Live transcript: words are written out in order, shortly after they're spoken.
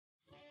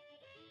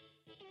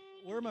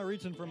Where am I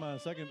reaching for my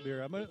second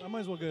beer? I might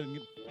as well go and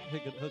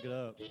hook it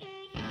up.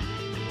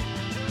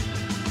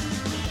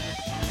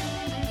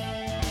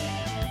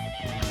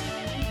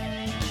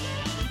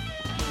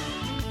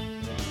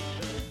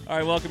 All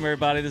right, welcome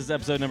everybody. This is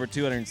episode number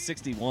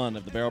 261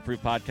 of the Barrel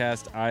Proof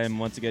Podcast. I am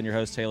once again your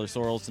host, Taylor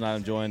Sorrells. Tonight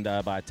I'm joined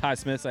by Ty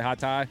Smith. Say hi,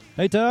 Ty.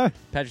 Hey, Ty.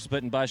 Patrick's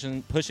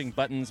pushing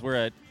buttons.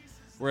 We're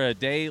a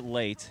day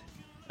late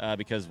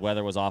because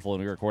weather was awful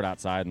and we record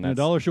outside. And that's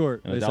 $1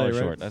 short. $1 say,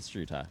 short. Right? That's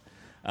true, Ty.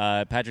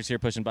 Patrick's here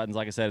pushing buttons,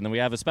 like I said. And then we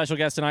have a special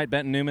guest tonight,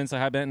 Benton Newman. Say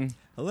hi, Benton.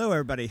 Hello,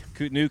 everybody.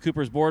 New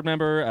Cooper's board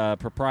member,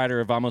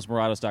 proprietor of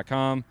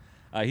VamosMorados.com.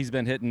 He's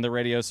been hitting the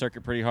radio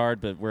circuit pretty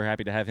hard, but we're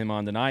happy to have him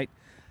on tonight.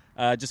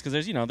 Just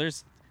because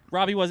there's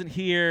Robbie wasn't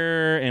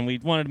here, and we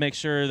wanted to make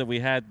sure that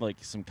we had like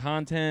some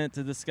content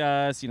to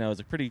discuss. It's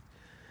a pretty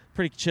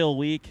chill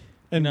week.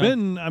 And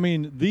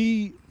Benton,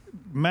 the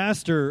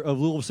master of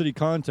Louisville City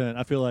content.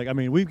 I feel like,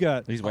 we've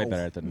got He's way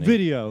better at that than me.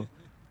 Video,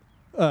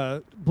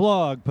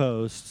 blog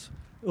posts,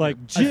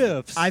 like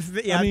GIFs. I've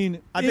been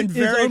it's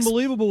very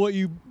unbelievable what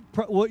you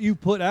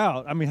put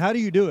out. How do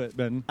you do it,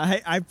 Ben?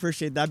 I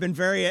appreciate that. I've been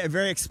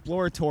very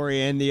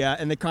exploratory in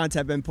the content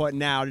I've been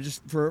putting out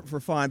just for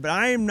fun. But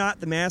I am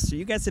not the master.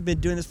 You guys have been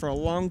doing this for a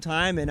long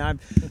time, and I'm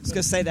just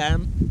going to say that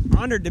I'm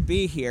honored to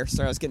be here.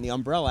 Sorry, I was getting the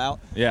umbrella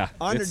out. Yeah,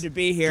 honored to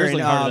be here. It's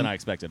harder than I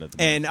expected. At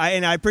the moment.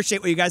 And I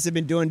appreciate what you guys have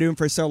been doing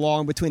for so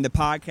long between the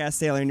podcast,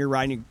 Taylor, and you're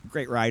a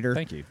great writer.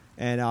 Thank you.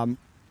 And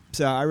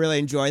so I really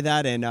enjoy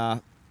that, and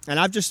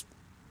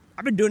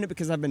I've been doing it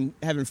because I've been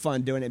having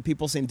fun doing it, and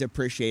people seem to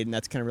appreciate it, and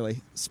that's kind of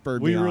really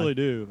spurred me on. We really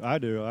do. I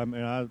do.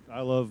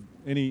 I love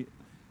anything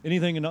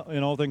in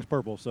all things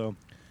purple. So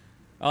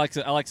I like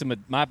some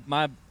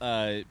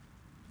the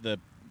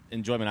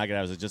enjoyment I get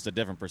out of it is just a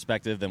different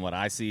perspective than what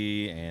I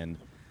see, and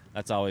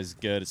that's always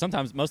good.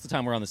 Sometimes, most of the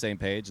time, we're on the same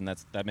page, and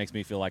that makes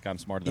me feel like I'm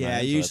smarter than I am.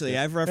 Yeah, usually.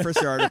 I've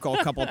referenced the article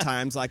a couple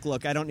times. Like,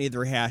 look, I don't need to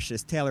rehash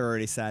this. Taylor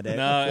already said it.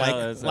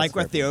 That's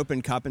with the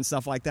Open Cup and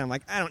stuff like that. I'm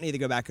like, I don't need to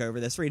go back over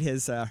this. Read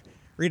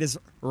his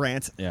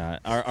rant. Yeah,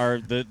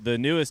 the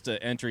newest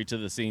entry to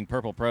the scene,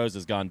 Purple Pros,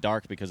 has gone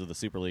dark because of the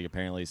Super League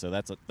apparently. So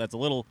that's a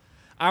little.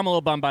 I'm a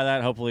little bummed by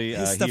that. Hopefully,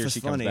 his he or she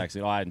funny. comes back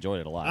soon. Oh, I enjoyed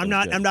it a lot. I'm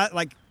not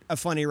like a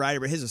funny writer,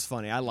 but his is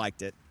funny. I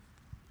liked it.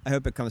 I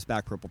hope it comes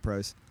back, Purple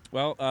Pros.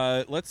 Well,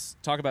 let's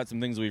talk about some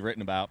things we've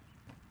written about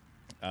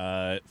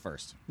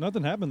first.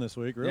 Nothing happened this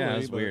week, really. Yeah,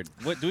 that's weird.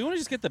 Do we want to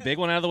just get the big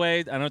one out of the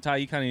way? I know, Ty,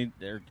 you kind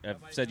of have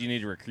said you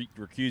need to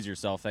recuse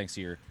yourself thanks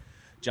to your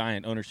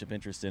giant ownership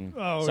interest in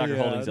Soccer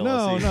Holdings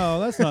LLC. No,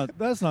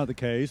 that's not the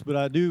case. But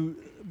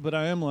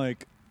I am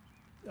like,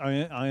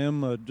 I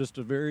am just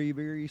a very,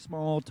 very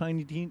small,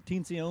 tiny,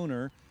 teensy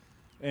owner,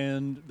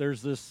 and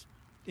there's this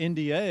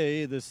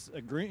NDA, this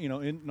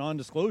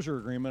non-disclosure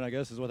agreement, I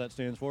guess is what that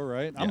stands for,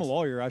 right? Yes. I'm a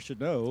lawyer, I should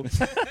know,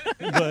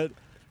 but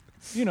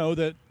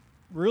that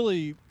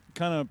really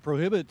kind of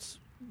prohibits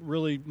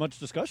really much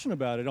discussion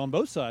about it on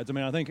both sides.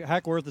 I think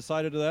Hackworth has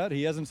cited to that.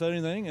 He hasn't said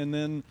anything, and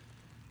then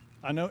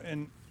I know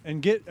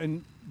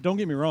and don't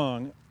get me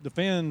wrong, the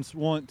fans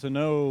want to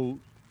know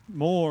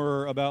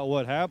more about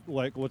what happened,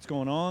 like what's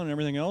going on and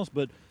everything else,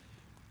 but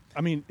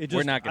I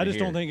just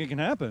don't think it can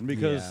happen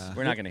because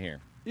we're not going to hear.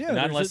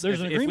 Yeah, there's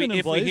an agreement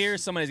in place. If we hear,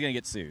 somebody's going to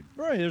get sued.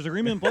 Right, there's an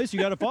agreement in place. You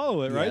got to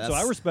follow it, right? So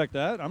I respect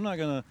that. I'm not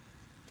going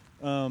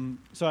to.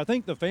 So I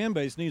think the fan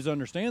base needs to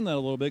understand that a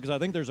little bit because I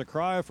think there's a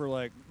cry for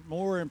like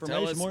more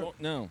information. Tell us more.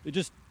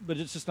 But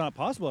it's just not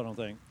possible. I don't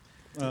think.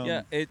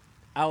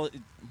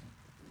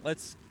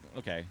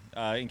 Okay.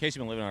 In case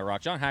you've been living on a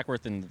rock, John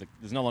Hackworth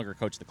is no longer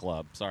coach of the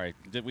club. Sorry,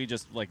 we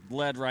just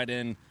led right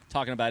in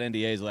talking about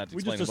NDAs without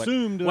explaining we just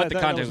assumed what the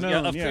context was.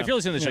 Known, If you're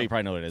listening to the show, you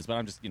probably know what it is. But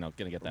I'm just going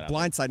to get that out.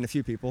 Blindsiding a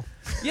few people.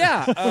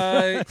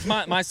 Yeah,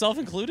 myself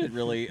included,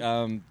 really.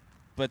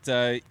 But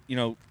we're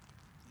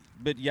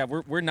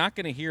not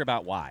going to hear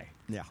about why.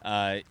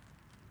 Yeah.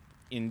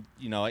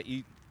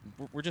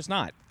 We're just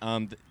not.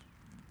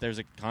 There's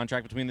a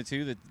contract between the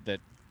two that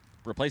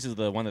replaces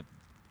the one that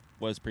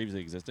was previously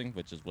existing,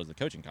 which was the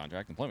coaching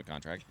contract, employment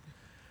contract.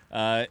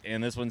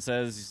 And this one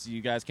says you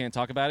guys can't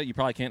talk about it. You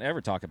probably can't ever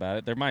talk about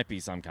it. There might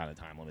be some kind of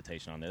time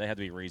limitation on there. They have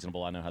to be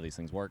reasonable. I know how these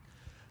things work.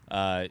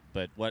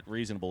 But what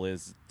reasonable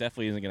is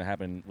definitely isn't going to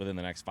happen within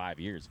the next 5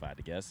 years, if I had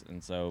to guess.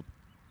 And so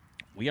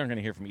we aren't going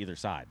to hear from either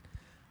side.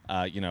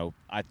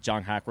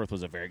 John Hackworth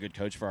was a very good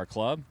coach for our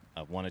club,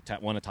 won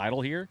a title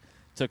here,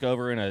 took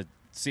over in a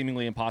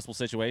seemingly impossible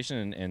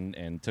situation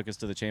and took us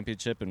to the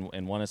championship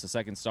and won us a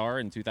second star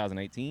in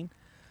 2018.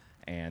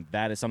 And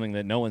that is something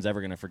that no one's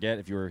ever going to forget.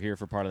 If you were here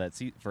for part of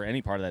that for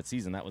any part of that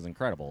season, that was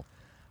incredible.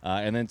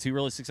 And then 2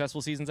 really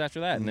successful seasons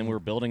after that, and then we're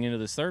building into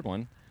this third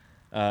one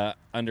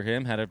under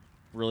him. Had a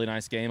really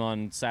nice game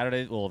on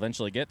Saturday. We'll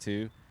eventually get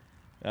to,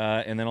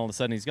 and then all of a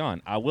sudden he's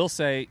gone. I will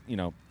say,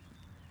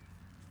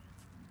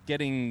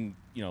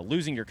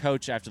 losing your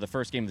coach after the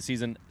first game of the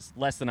season is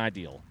less than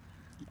ideal.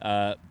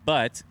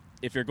 But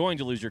if you're going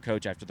to lose your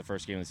coach after the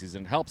first game of the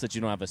season, it helps that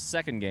you don't have a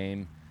second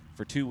game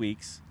for 2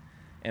 weeks.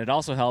 And it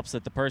also helps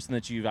that the person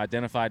that you've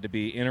identified to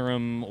be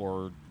interim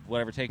or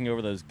whatever taking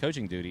over those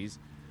coaching duties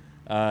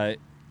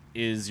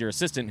is your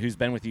assistant who's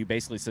been with you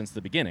basically since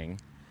the beginning,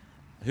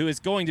 who is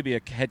going to be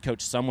a head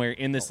coach somewhere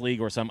in this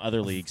league or some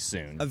other league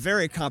soon. A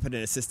very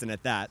competent assistant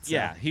at that. So.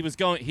 Yeah, he was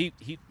going.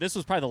 He. This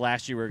was probably the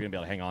last year we were going to be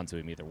able to hang on to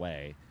him either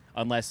way,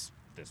 unless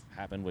this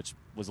happened, which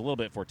was a little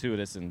bit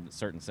fortuitous in a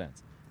certain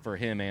sense for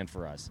him and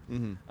for us.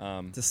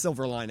 Mm-hmm. It's a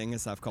silver lining,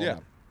 as I've called it.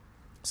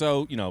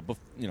 So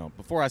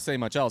before I say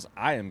much else,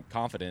 I am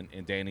confident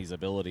in Danny's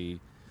ability,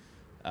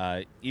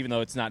 even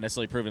though it's not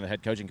necessarily proven in the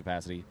head coaching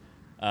capacity,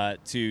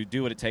 to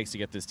do what it takes to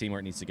get this team where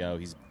it needs to go.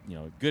 He's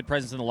good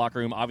presence in the locker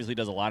room. Obviously,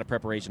 does a lot of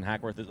preparation.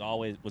 Hackworth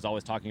was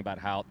always talking about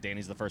how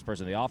Danny's the first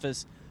person in the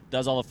office,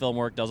 does all the film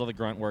work, does all the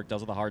grunt work,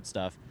 does all the hard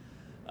stuff.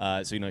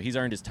 So he's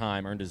earned his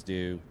time, earned his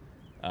due.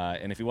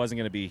 And if he wasn't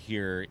going to be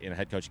here in a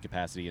head coaching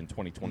capacity in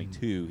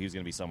 2022, he was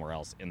going to be somewhere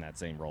else in that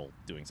same role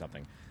doing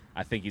something.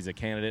 I think he's a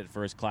candidate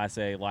for his Class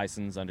A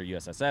license under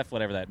USSF,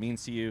 whatever that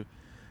means to you.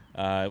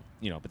 But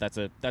that's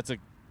a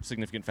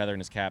significant feather in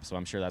his cap, so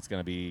I'm sure that's going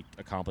to be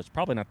accomplished.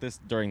 Probably not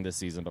during this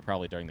season, but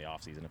probably during the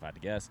offseason, if I had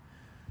to guess.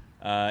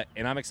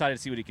 And I'm excited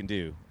to see what he can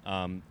do.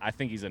 I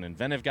think he's an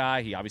inventive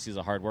guy. He obviously is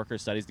a hard worker,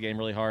 studies the game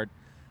really hard.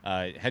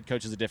 Head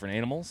coach is a different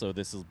animal, so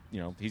this is,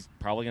 he's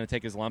probably going to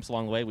take his lumps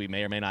along the way. We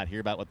may or may not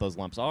hear about what those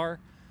lumps are,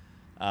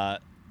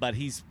 but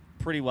he's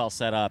pretty well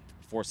set up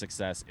for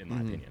success, in my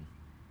opinion.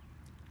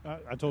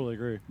 I totally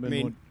agree.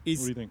 Ben, what do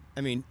you think?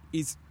 I mean,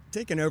 he's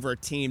taken over a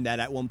team that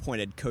at one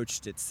point had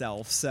coached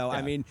itself. So, Yeah.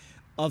 I mean,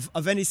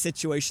 of any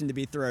situation to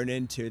be thrown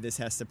into, this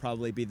has to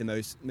probably be the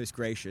most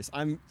gracious.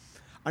 I'm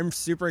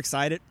super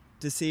excited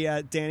to see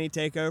Danny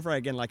take over.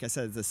 Again, like I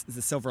said, this is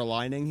a silver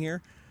lining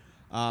here.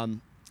 I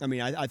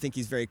mean, I think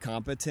he's very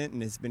competent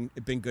and has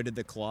been good at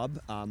the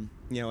club.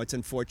 It's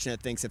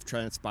unfortunate things have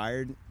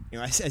transpired.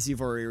 As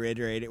you've already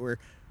reiterated,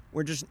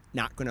 we're just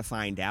not going to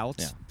find out.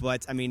 Yeah.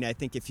 But, I mean, I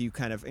think if you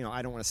kind of,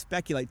 I don't want to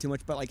speculate too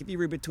much, but, like, if you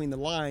read between the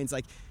lines,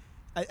 like,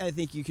 I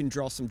think you can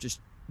draw some just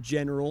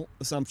general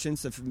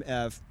assumptions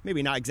of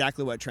maybe not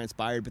exactly what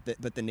transpired,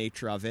 but the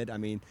nature of it. I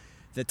mean,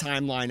 the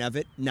timeline of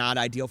it, not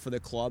ideal for the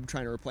club,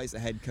 trying to replace a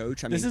head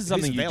coach. This is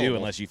something you do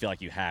unless you feel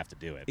like you have to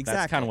do it. Exactly.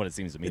 That's kind of what it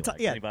seems to me like.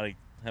 Yeah. Anybody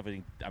have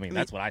any, I mean,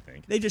 that's what I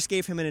think. They just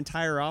gave him an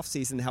entire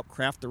offseason to help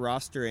craft the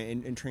roster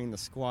and train the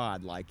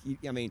squad. Like,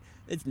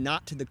 it's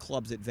not to the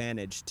club's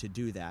advantage to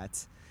do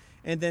that.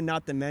 And then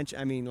not to mention,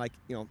 I mean,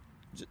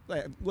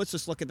 let's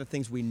just look at the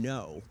things we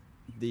know.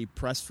 The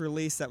press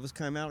release that was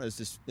coming out, it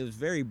was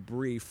very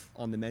brief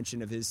on the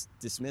mention of his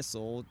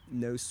dismissal.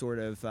 No sort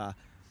of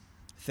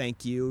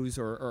thank yous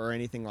or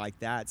anything like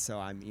that. So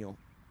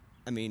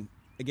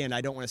again, I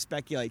don't want to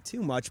speculate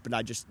too much, but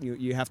I just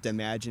you have to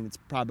imagine there's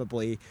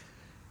probably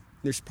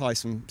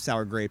some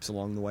sour grapes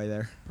along the way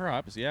there.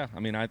 Perhaps, yeah. I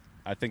mean, I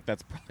think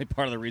that's probably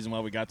part of the reason why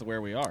we got to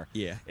where we are.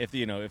 Yeah. If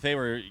they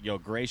were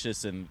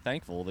gracious and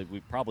thankful, that we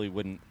probably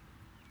wouldn't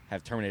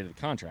have terminated the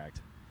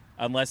contract,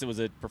 unless it was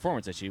a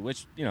performance issue,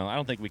 which I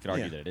don't think we could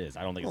argue that it is.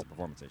 I don't think it's a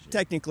performance issue.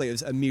 Technically, it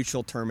was a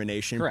mutual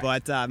termination,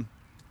 Correct. But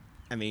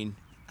I mean,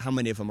 how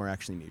many of them are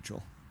actually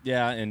mutual?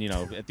 Yeah, and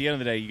at the end of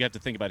the day, you have to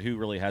think about who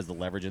really has the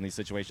leverage in these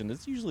situations.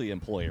 It's usually the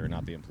employer,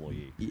 not the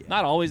employee. Yeah.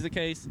 Not always the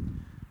case,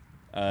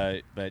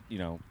 but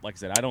like I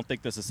said, I don't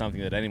think this is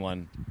something that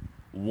anyone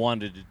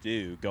wanted to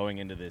do going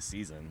into this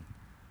season.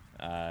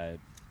 I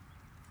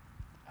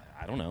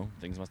don't know.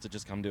 Things must have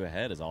just come to a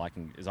head. Is all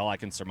I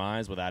can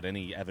surmise without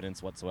any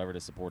evidence whatsoever to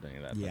support any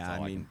of that. Yeah,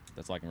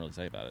 that's all I can really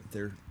say about it.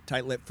 They're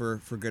tight-lipped for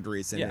good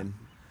reason. Yeah.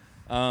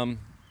 And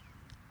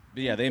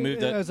But yeah, they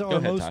moved. As Go are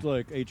ahead, most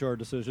Todd. HR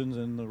decisions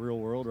in the real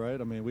world, right?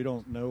 I mean, we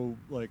don't know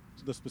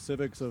the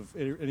specifics of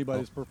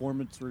anybody's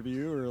performance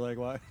review or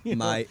why.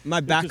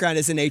 My background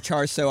is in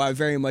HR, so I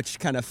very much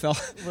kind of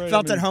felt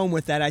at home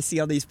with that. I see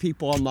all these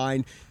people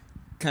online,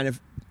 kind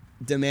of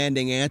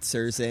demanding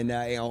answers, and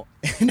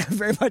and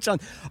very much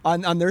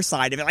on their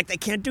side of it, like they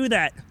can't do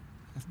that.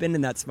 I've been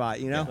in that spot,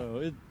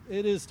 So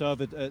it is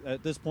tough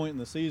at this point in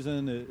the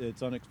season.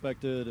 It's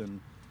unexpected,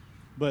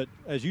 but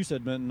as you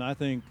said, Benton, I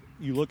think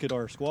you look at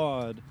our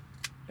squad,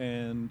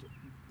 and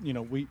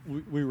we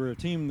were a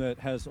team that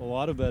has a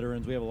lot of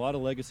veterans. We have a lot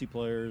of legacy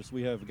players.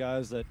 We have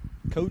guys that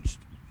coached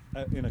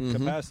in a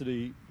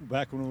capacity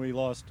back when we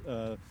lost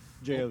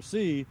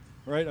JOC.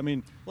 Right? I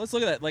mean, let's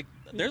look at that.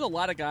 There's a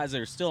lot of guys that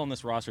are still on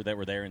this roster that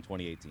were there in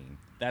 2018.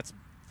 That's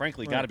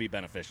frankly got to be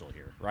beneficial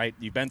here, right?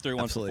 You've been through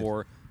once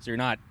before, so you're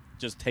not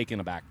just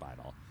taken aback by it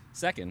all.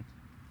 Second,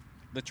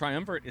 the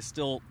triumvirate is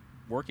still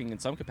working in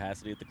some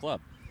capacity at the club.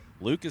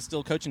 Luke is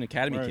still coaching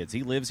academy kids.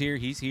 He lives here.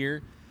 He's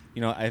here.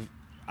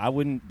 I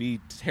wouldn't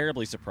be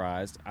terribly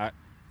surprised.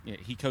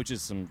 He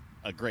coaches some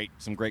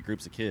great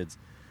groups of kids,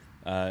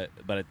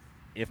 but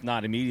if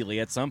not immediately,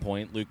 at some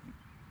point, Luke,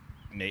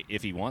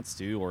 if he wants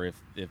to, or if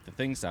the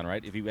things sound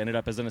right, if he ended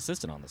up as an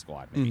assistant on the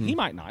squad, maybe he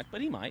might not, but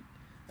he might.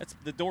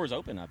 The door's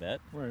open, I bet.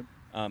 Right.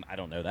 I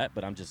don't know that,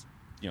 but I'm just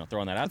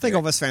throwing that out. I think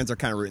all of us fans are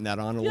kind of rooting that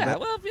on a little bit.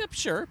 Well, yeah,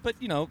 sure, but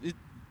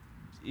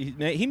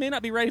he may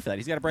not be ready for that.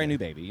 He's got a brand new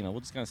baby.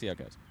 We'll just kind of see how it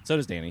goes. So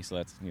does Danny. So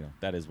that's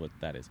that is what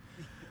that is.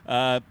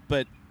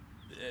 But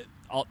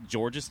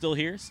George is still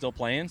here, still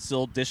playing,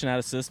 still dishing out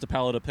assists to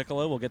Paolo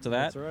Piccolo. We'll get to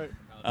that. That's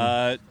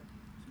right.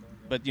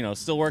 but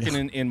still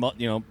working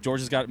in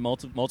Georgia's got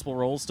multiple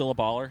roles. Still a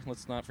baller.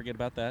 Let's not forget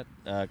about that.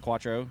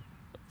 Quattro,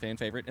 fan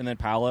favorite, and then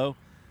Paolo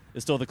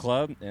is still the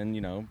club,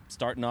 and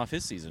starting off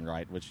his season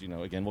right, which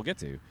again we'll get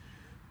to.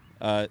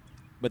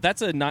 But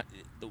that's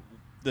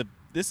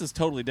this is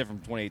totally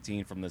different from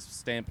 2018 from the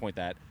standpoint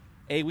that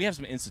we have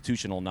some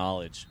institutional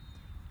knowledge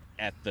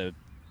on the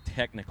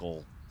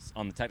technical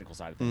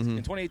side of things. In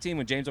 2018,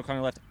 when James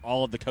O'Connor left,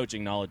 all of the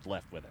coaching knowledge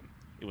left with him.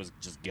 It was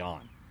just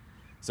gone.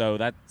 So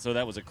that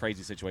was a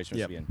crazy situation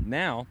to be in.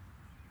 Now,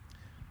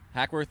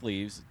 Hackworth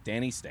leaves,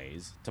 Danny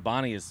stays,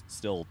 Tabani is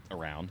still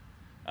around,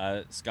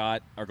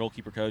 Scott, our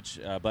goalkeeper coach,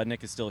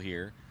 Budnick is still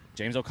here,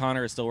 James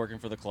O'Connor is still working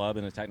for the club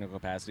in a technical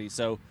capacity.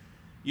 So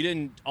you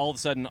didn't all of a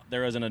sudden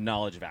there wasn't a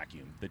knowledge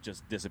vacuum that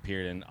just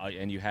disappeared,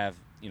 and you have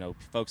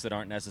folks that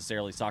aren't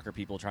necessarily soccer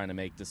people trying to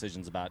make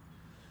decisions about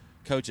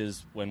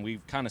coaches when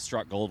we've kind of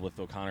struck gold with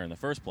O'Connor in the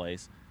first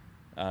place,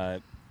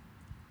 but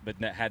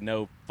had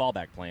no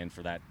fallback plan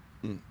for that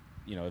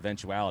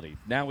eventuality.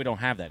 Now we don't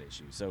have that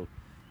issue. So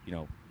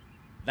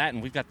that,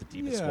 and we've got the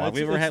deepest squad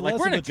we've ever had. Like,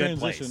 we're in a good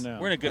place.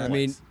 Now. We're in a good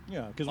place.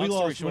 Because we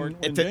lost when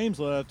James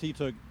left. He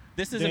took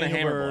this isn't Daniel a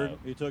hammer Bird, blow.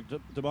 He took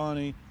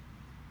Tabani.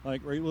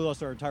 Like, we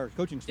lost our entire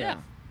coaching staff.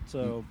 Yeah.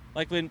 So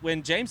like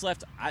when James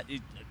left,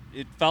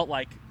 it felt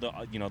like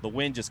the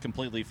wind just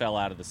completely fell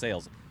out of the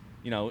sails.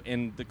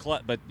 In the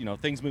club, but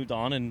things moved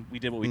on, and we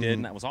did what we did,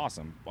 and that was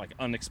awesome. Like,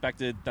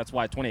 unexpected. That's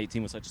why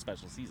 2018 was such a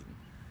special season.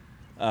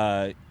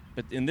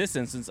 But in this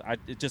instance,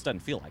 it just doesn't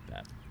feel like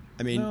that.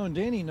 I mean, no, and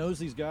Danny knows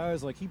these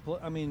guys. Like,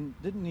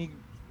 didn't he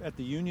at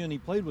the Union? He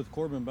played with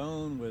Corbin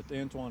Bone, with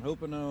Antoine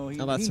Hopino.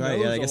 Oh, that's right.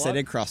 Yeah, I guess they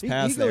did cross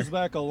paths there. He goes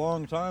back a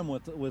long time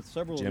with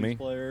several Jimmy. of these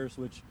players,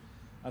 which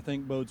I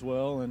think bodes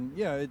well. And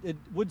yeah, it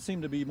would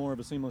seem to be more of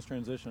a seamless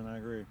transition. I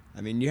agree.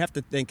 I mean, you have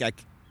to think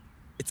like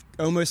it's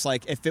almost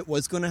like if it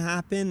was going to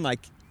happen, like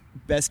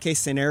best case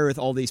scenario with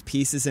all these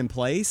pieces in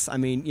place. I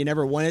mean, you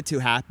never want it to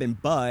happen,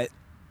 but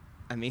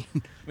I mean,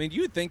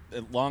 you would think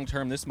that long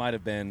term this might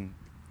have been,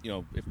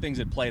 if things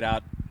had played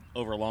out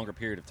over a longer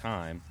period of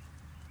time,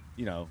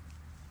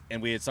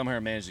 and we had somehow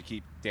managed to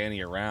keep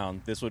Danny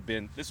around, this would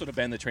have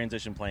been the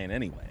transition plan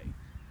anyway.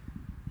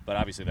 But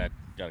obviously that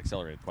got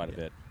accelerated quite a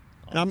bit.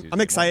 And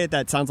I'm excited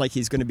that it sounds like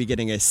he's going to be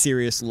getting a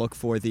serious look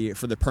for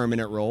the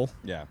permanent role.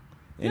 Yeah.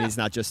 And he's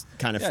not just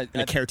kind of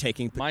in a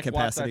caretaking Mike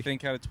capacity. Watts, I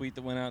think, had a tweet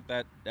that went out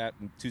that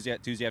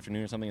Tuesday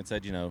afternoon or something and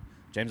said,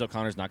 James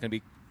O'Connor's not going to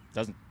be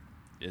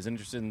is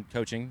interested in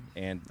coaching,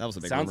 and that was a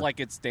big sounds rumor.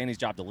 like it's Danny's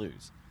job to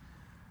lose.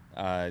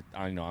 I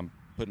know I'm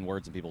putting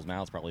words in people's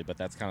mouths probably, but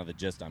that's kind of the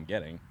gist I'm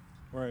getting.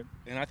 Right.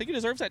 And I think he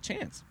deserves that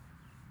chance.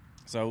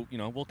 So,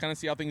 we'll kind of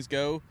see how things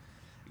go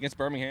against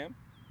Birmingham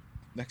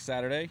next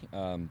Saturday.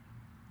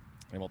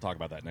 And we'll talk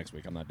about that next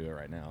week. I'm not doing it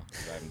right now.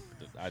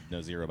 I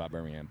know zero about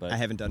Birmingham, but I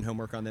haven't done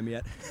homework on them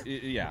yet.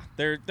 Yeah,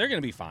 they're going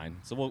to be fine.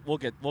 So we'll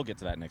get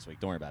to that next week.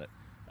 Don't worry about it.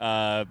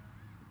 But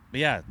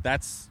yeah,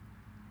 that's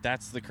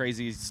the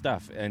crazy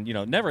stuff. And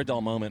never a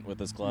dull moment with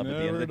this club. Never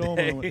at the end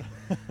of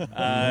the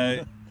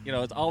day.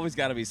 It's always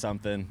got to be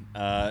something.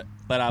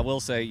 But I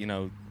will say,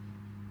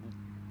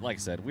 like I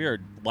said, we are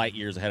light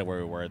years ahead of where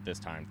we were at this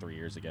time 3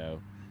 years ago.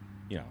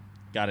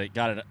 Got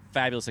a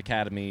fabulous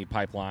academy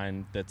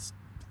pipeline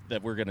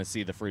that we're going to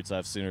see the fruits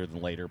of sooner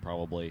than later,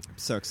 probably. I'm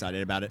so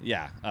excited about it.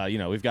 Yeah.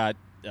 We've got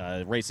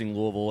Racing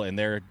Louisville, and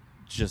they're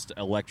just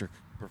electric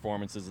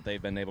performances that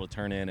they've been able to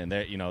turn in. And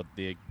they're,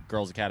 the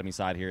Girls Academy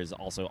side here is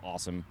also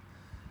awesome.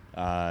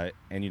 And,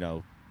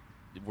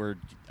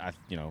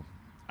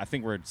 I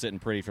think we're sitting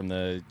pretty from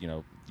the,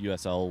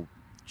 USL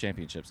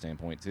championship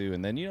standpoint, too.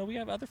 And then, we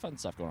have other fun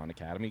stuff going on,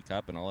 Academy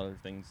Cup and all other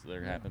things that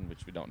are happening,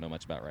 which we don't know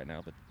much about right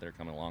now, but they're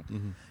coming along.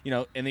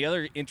 Mm-hmm. And the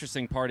other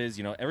interesting part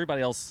is,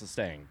 everybody else is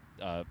staying.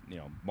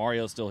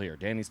 Mario's still here.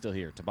 Danny's still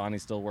here.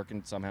 Tabani's still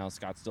working somehow.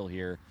 Scott's still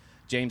here.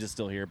 James is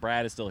still here.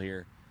 Brad is still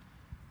here.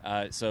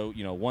 So,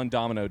 one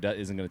domino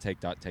isn't going to take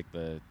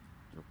the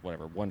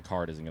whatever. One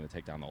card isn't going to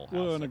take down the whole house.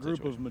 Well, and a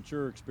group of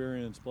mature,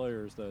 experienced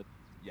players that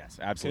yes,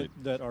 absolutely,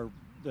 that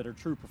are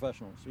true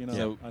professionals.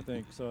 So, I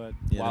think so.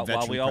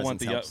 While we all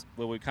want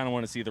we kind of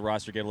want to see the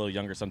roster get a little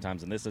younger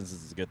sometimes. In this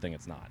instance, it's a good thing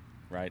it's not,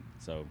 right?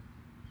 So.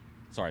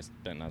 Sorry,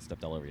 I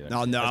stepped all over you.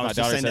 No. As my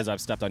daughter says,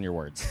 I've stepped on your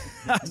words.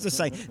 I was just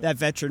saying that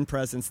veteran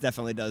presence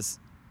definitely does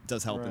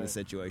help in the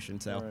situation.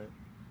 So, right.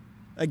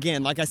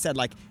 Again, like I said,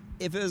 like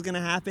if it was going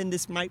to happen,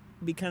 this might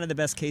be kind of the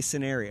best case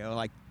scenario.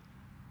 Like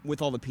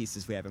with all the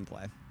pieces we have in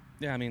play.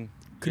 Yeah, I mean,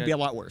 could be a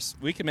lot worse.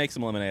 We can make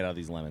some lemonade out of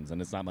these lemons,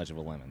 and it's not much of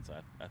a lemon, so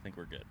I think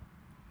we're good.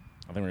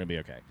 I think we're going to be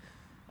okay.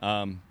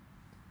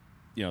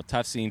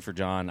 Tough scene for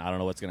John. I don't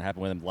know what's going to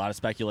happen with him. A lot of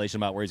speculation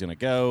about where he's going to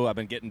go. I've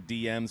been getting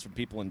DMs from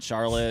people in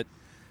Charlotte.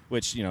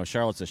 Which,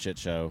 Charlotte's a shit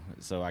show,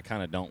 so I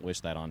kind of don't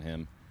wish that on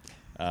him.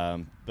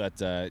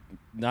 But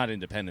not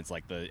Independence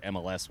like the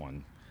MLS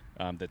one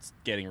that's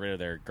getting rid of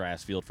their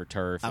grass field for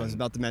turf. I was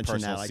about to mention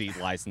personal that. Seat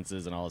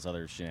licenses and all this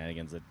other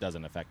shenanigans that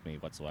doesn't affect me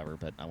whatsoever,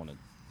 but I want to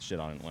shit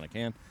on it when I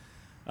can.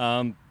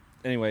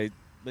 Anyway,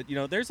 but,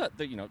 there's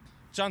John's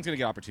going to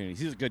get opportunities.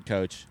 He's a good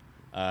coach.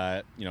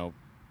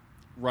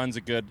 runs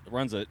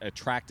a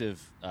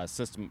attractive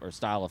system or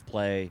style of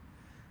play,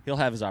 he'll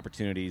have his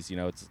opportunities.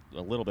 It's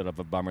a little bit of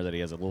a bummer that he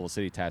has a Louisville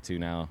City tattoo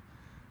now,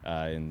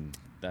 and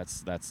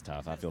that's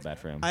tough. I feel bad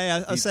for him.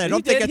 I said I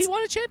don't think he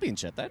won a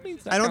championship. That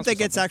means I don't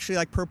think it's actually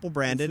like purple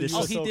branded. It's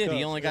It's the just, he did. Cup,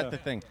 He only got yeah. the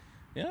thing.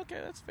 Yeah, okay,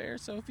 that's fair.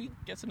 So if he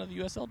gets another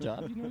USL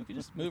job, he can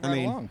just move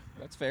right along.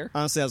 That's fair.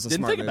 honestly, that was a Didn't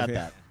smart think move, about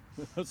yeah. that.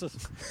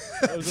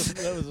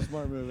 that was a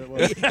smart move. It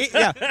was.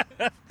 Yeah,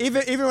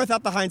 even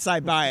without the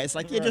hindsight bias,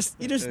 like you just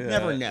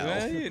never know.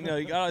 Well, you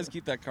gotta always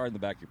keep that card in the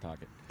back of your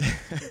pocket.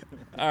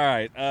 All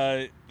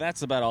right,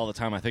 that's about all the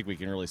time I think we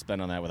can really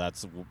spend on that without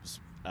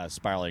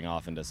spiraling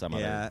off into some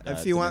Yeah, other.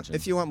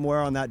 if you want more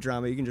on that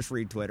drama, you can just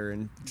read Twitter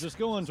and Just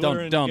go on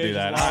Twitter. Don't and do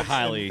that. engage in I live-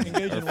 highly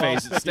engage in or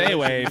live stay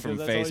away speculation, from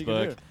because that's all you can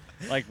Facebook. do.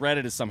 Like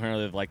Reddit is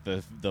somehow like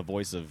the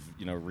voice of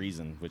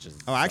reason, which is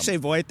actually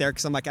avoid there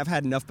because I'm like I've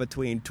had enough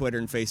between Twitter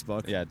and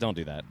Facebook. yeah. Don't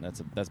do that.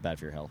 That's bad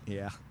for your health.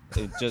 Yeah.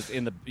 Just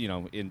in the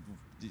in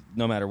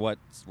no matter what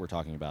we're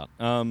talking about.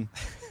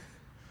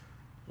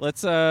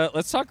 Let's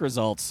talk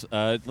results.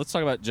 Let's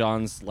talk about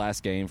John's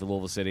last game for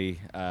Louisville City.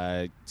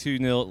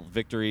 2-0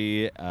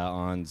 victory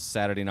on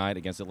Saturday night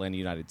against Atlanta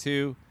United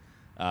 2.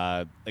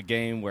 A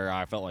game where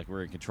I felt like we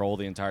were in control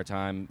the entire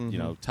time.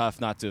 Mm-hmm.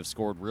 Tough not to have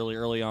scored really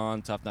early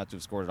on. Tough not to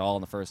have scored at all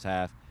in the first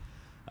half.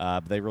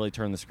 But they really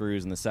turned the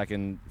screws in the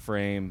second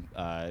frame.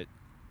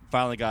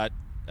 Finally got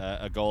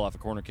a goal off a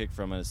corner kick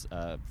from us.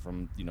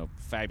 From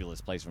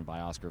fabulous placement by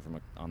Oscar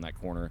on that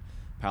corner.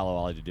 Paolo,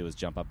 all he had to do was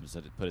jump up and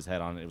put his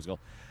head on it. It was a goal.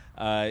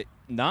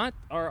 Not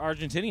our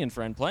Argentinian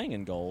friend playing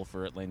in goal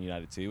for Atlanta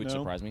United 2, which No.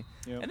 surprised me.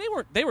 Yep. And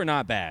they were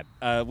not bad.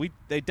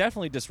 They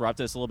definitely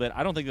disrupted us a little bit.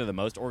 I don't think they're the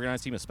most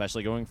organized team,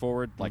 especially going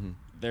forward. Like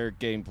their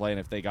game plan,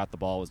 if they got the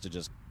ball, was to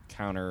just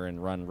counter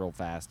and run real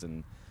fast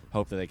and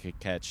hope that they could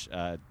catch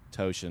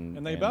Tosh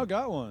and they about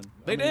got one.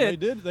 They I mean, did. They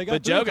did. They got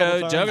But through a couple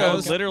times. Jogo That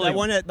was literally that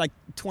one at like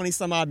 20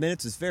 some odd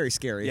minutes is very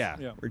scary. Yeah,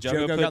 Yeah. Where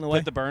Jogo Jogo got in the way.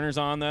 put the burners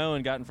on though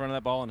and got in front of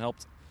that ball and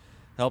helped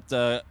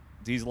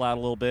Diesel out a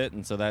little bit,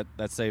 and so that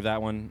saved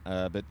that one.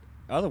 But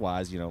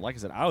otherwise, like I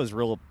said, I was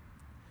real.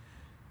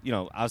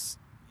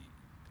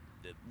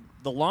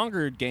 The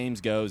longer games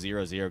go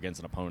 0-0 against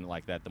an opponent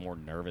like that, the more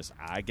nervous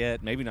I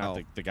get. Maybe not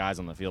the guys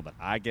on the field, but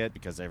I get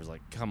because they was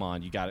like, "Come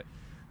on, you got it."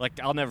 Like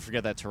I'll never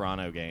forget that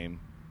Toronto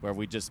game where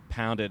we just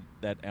pounded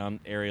that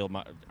Ariel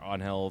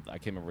Angel. I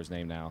can't remember his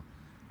name now.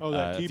 Oh,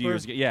 that A few keeper.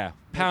 years ago. Yeah,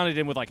 pounded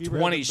him with like Keeper had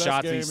 20 the best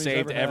shots. game And he he's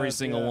saved ever every had,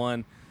 single yeah.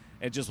 one.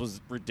 It just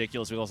was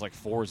ridiculous. We lost like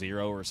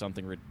 4-0 or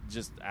something.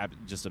 Just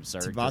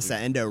absurd. Tabasa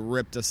Endo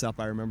ripped us up.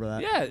 I remember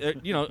that. Yeah,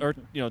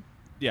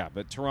 yeah.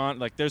 But Toronto,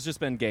 like, there's just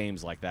been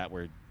games like that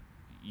where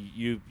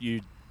you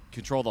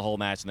control the whole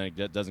match and then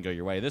it doesn't go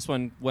your way. This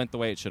one went the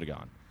way it should have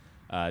gone.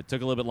 It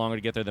took a little bit longer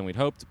to get there than we'd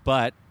hoped,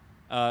 but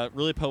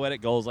really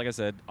poetic goals. Like I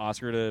said,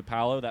 Oscar to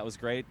Paolo, that was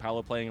great.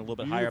 Paolo playing a little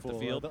bit higher up the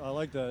Beautiful. field. I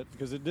like that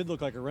because it did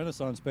look like a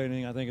Renaissance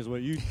painting. I think is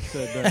what you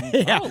said.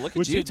 Ben. Yeah. Oh, look at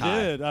Which you, it Ty.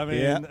 did. I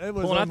mean, Yeah. it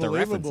was Pulling out the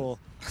unbelievable.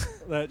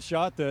 That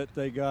shot that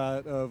they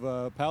got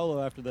of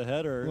Paolo after the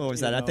header. What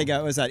was you that? I know. think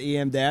it was that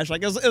EM dash.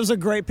 Like it was a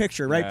great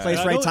picture. Right Yeah. place,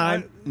 I right don't-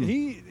 time.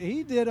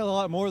 He did a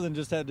lot more than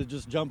just had to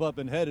just jump up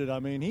and head it. I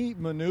mean, he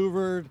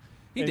maneuvered.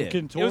 He and did. It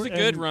Contoured, was a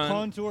good and run.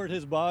 Contoured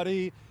his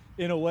body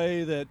in a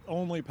way that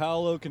only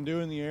Paolo can do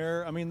in the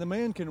air. I mean, the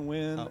man can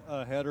win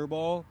a header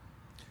ball.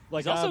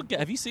 Like He's also, I-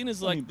 have you seen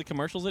his the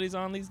commercials that he's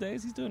on these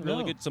days? He's doing really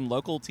No. good. Some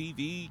local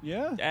TV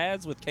Yeah.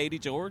 ads with Katie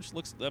George.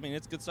 It's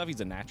good stuff.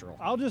 He's a natural.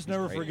 I'll just He's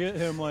never great. forget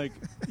him, like,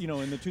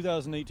 in the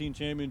 2018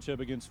 championship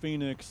against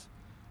Phoenix,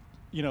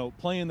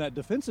 playing that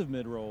defensive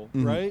mid role,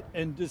 right?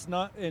 And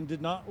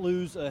did not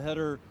lose a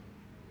header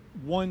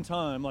one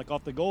time, like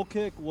off the goal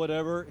kick,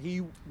 whatever.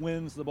 He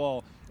wins the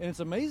ball, and it's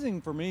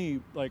amazing for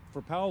me, like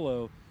for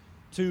Paolo,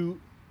 so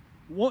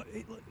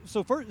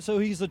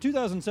he's the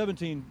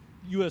 2017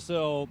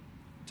 USL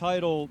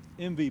title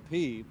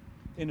MVP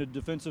in a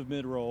defensive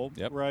mid role,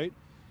 Yep. right?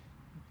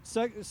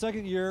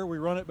 Second year, we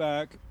run it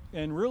back,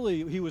 and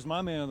really, he was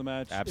my man of the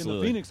match in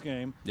Absolutely. the Phoenix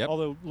game. Yep.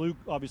 Although Luke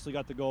obviously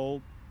got the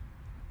goal,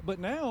 but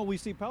now we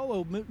see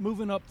Paolo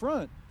moving up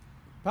front.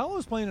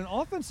 Paolo's playing an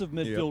offensive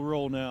midfield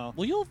role now,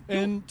 Well,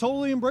 and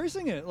totally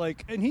embracing it.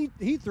 Like, and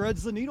he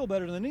threads the needle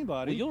better than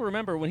anybody. Well, you'll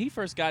remember when he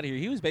first got here,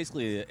 he was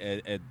basically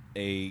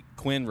a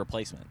Quinn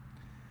replacement.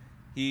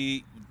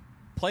 He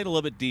played a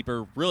little bit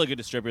deeper, really good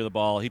distributor of the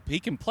ball. He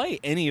can play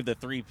any of the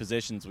three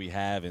positions we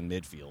have in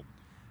midfield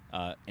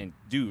and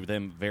do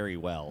them very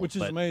well. which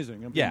is amazing.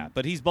 I mean, Yeah,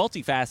 but he's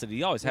multifaceted.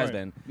 He always has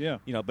Right. been.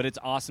 Yeah. But it's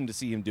awesome to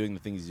see him doing the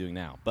things he's doing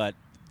now. But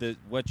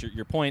what's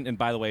your point? And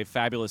by the way,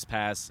 fabulous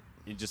pass.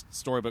 Just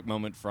storybook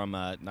moment from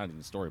not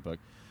even storybook,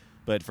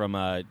 but from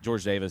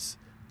George Davis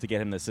to get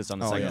him the assist on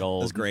the second goal.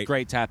 That was great.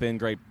 Great tap in,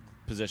 great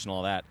position,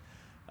 all that.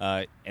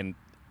 And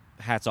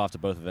hats off to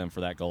both of them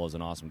for that goal. It was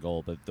an awesome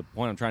goal. But the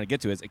point I'm trying to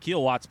get to is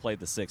Akil Watts played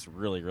the 6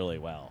 really, really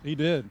well. He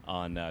did.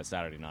 On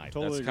Saturday night.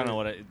 Totally That's kind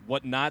of agree.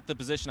 what not the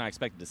position I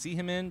expected to see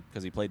him in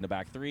because he played in the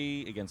back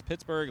 3 against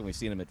Pittsburgh, and we've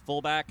seen him at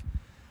fullback.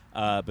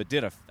 But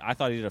I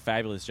thought he did a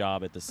fabulous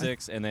job at the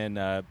 6, and then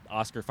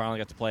Oscar finally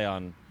got to play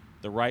on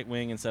the right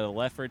wing instead of the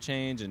left for a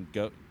change, and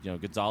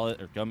Gonzalez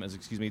or Gomez,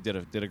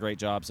 did a great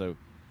job. So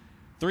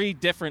 3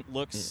 different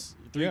looks.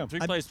 Three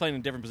players playing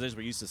in different positions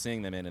we're used to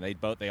seeing them in, and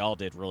they all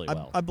did really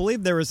well. I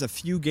believe there was a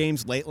few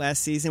games late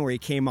last season where he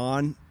came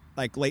on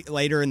like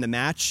later in the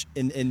match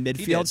in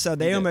midfield. So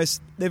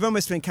they've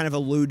almost been kind of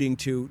alluding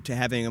to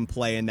having him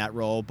play in that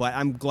role. But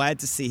I'm glad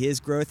to see his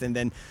growth. And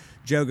then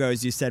Jogo,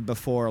 as you said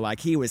before, I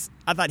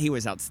thought he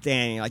was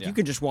outstanding. You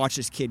can just watch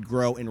this kid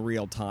grow in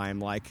real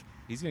time.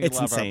 He's gonna get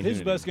it's insane.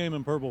 His best game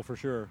in purple for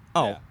sure.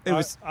 Oh, it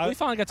was. We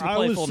finally got to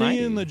play full 90. I was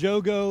seeing the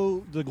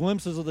Jogo, the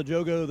glimpses of the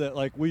Jogo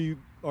that we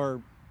are.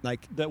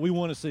 That we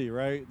want to see,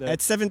 right?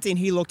 At 17,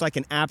 he looked like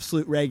an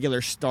absolute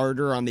regular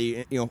starter on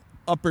the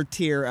upper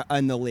tier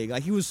in the league.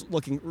 He was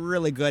looking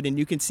really good, and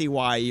you can see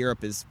why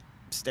Europe is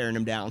staring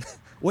him down,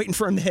 waiting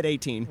for him to hit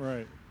 18.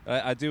 Right.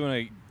 I do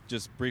want to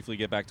just briefly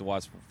get back to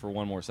Watts for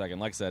one more second.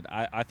 Like I said,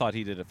 I thought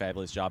he did a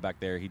fabulous job back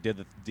there. He did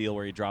the deal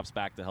where he drops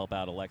back to help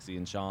out Alexi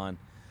and Sean,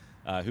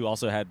 who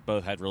also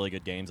both had really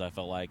good games, I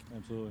felt like.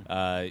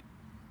 Absolutely.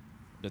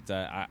 But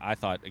I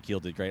thought Akil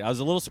did great. I was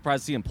a little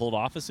surprised to see him pulled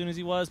off as soon as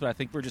he was, but I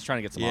think we're just trying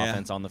to get some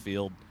offense on the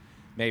field,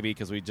 maybe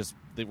because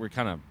we're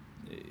kind of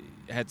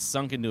had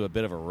sunk into a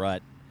bit of a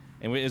rut,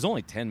 and it was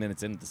only 10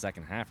 minutes into the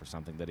second half or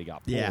something that he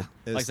got pulled. Yeah,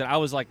 like I said, I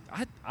was I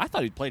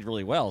thought he played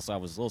really well, so I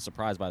was a little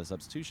surprised by the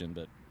substitution,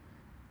 but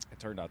it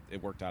turned out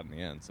it worked out in the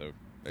end. So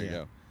there you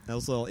go. I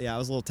was a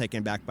little taken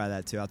aback by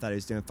that too. I thought he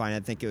was doing fine. I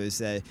think it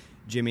was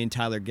Jimmy and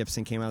Tyler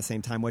Gibson came out at the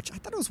same time, which I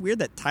thought it was weird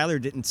that Tyler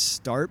didn't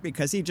start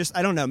because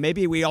I don't know,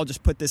 maybe we all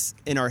just put this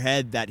in our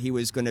head that he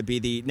was going to be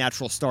the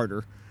natural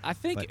starter. I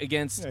think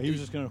against he was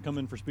just going to come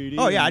in for Speedy.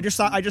 Oh yeah, I just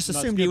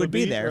assumed he would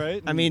be there.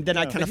 Right? I mean, then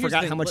I kind of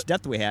forgot how much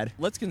depth we had.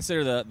 Let's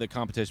consider the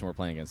competition we're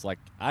playing against.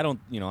 I don't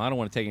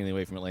want to take anything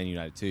away from Atlanta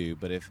United too,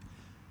 but if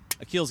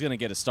Akil's going to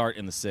get a start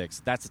in the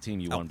 6th, that's the team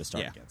you want him to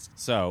start against.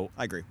 So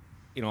I agree.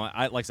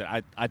 Like I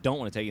said, I don't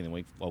want to take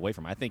anything away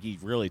from him. I think he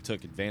really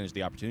took advantage of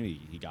the opportunity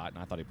he got, and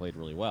I thought he played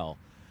really well.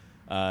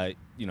 They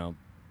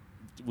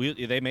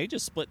may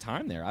just split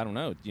time there. I don't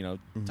know.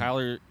 Mm-hmm.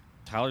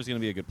 Tyler's going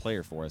to be a good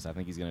player for us. I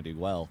think he's going to do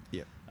well.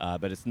 Yeah.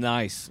 But it's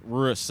nice.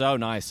 So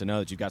nice to know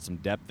that you've got some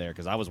depth there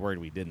because I was worried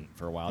we didn't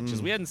for a while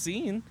because we hadn't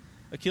seen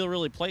Akil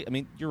really play. I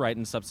mean, you're right.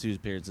 In substitute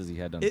appearances, he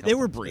had done. They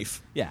were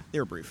brief. Yeah, they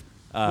were brief.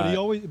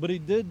 But he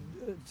did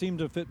seem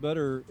to fit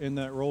better in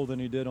that role than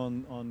he did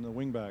on the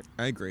wingback.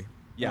 I agree.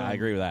 Yeah, I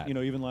agree with that.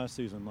 Even last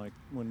season,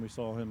 when we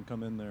saw him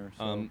come in there.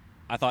 So.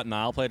 I thought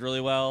Niall played really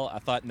well. I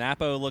thought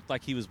Napo looked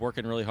like he was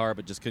working really hard,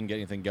 but just couldn't get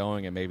anything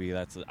going. And maybe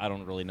I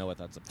don't really know what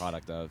that's a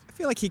product of. I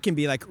feel like he can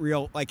be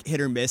real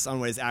hit or miss on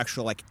what his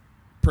actual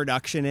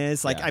production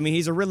is. I mean,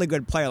 he's a really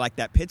good player. Like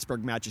that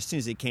Pittsburgh match, as soon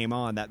as he came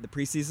on, the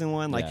preseason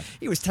one,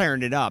 he was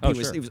tearing it up. Oh,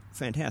 he was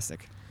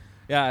fantastic.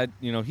 Yeah,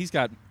 he's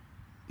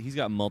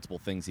got multiple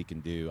things he can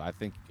do. I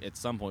think at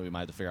some point we might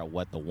have to figure out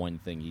what the one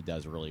thing he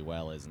does really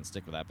well is and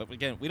stick with that. But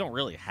again, we don't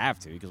really have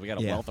to because we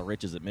got a wealth of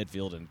riches at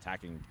midfield and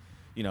attacking,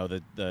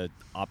 the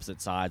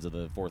opposite sides of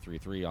the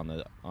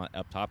 4-3-3 on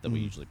up top that we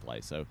usually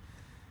play. So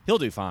he'll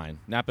do fine.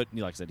 Napa,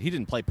 like I said, he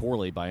didn't play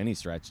poorly by any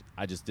stretch.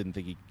 I just didn't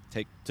think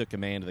he took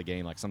command of the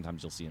game like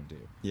sometimes you'll see him do.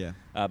 Yeah.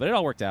 But it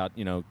all worked out.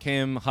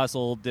 Kim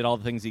hustled, did all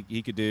the things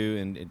he could do,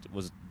 and it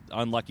was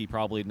unlucky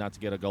probably not to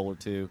get a goal or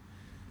two.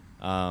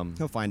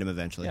 He'll find him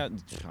eventually. Yeah,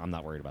 I'm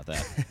not worried about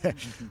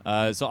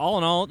that. So all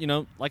in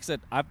all, like I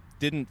said, I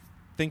didn't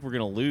think we're going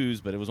to lose,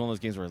 but it was one of those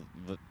games where,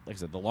 like I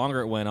said, the longer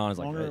it went on,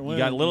 you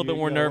got a little bit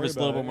more nervous, a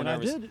little bit more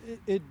nervous.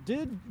 It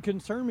did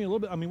concern me a little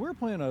bit. I mean, we were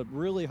playing a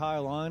really high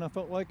line, I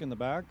felt like, in the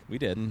back. We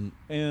did.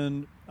 Mm-hmm.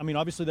 And, I mean,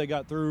 obviously they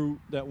got through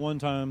that one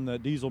time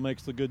that Diesel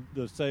makes the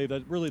save,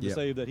 the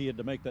save that he had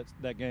to make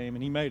that game,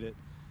 and he made it,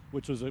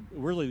 which was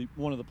really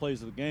one of the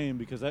plays of the game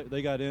because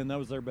they got in. That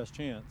was their best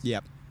chance.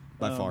 Yep,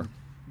 by far.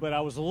 But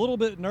I was a little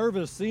bit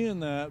nervous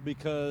seeing that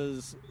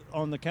because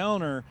on the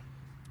counter,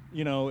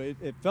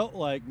 it felt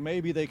like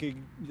maybe they could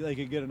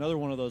get another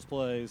one of those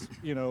plays,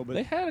 But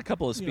they had a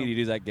couple of speedy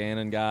dudes. That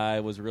Gannon guy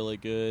was really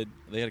good.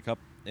 They had a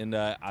couple, and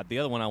the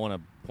other one I want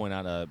to point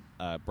out,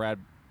 Brad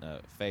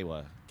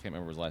Fawa, can't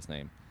remember his last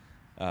name,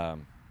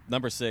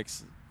 number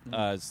 6.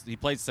 He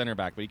played center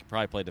back, but he could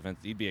probably play defense.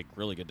 He'd be a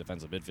really good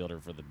defensive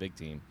midfielder for the big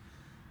team.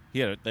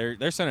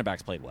 Their center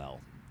backs played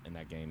well in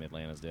that game.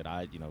 Atlanta's did.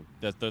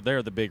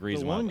 They're the big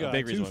reason. The one guy,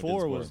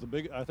 2-4, was the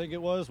big. I think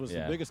it was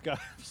the biggest guy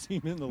I've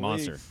seen in the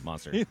league.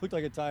 Monster. He looked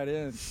like a tight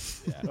end.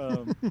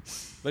 Yeah.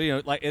 But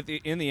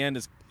in the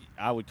end,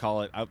 I would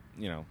call it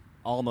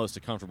almost a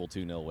comfortable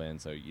 2-0 win.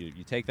 So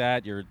you take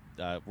that. We're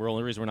the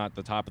only reason we're not at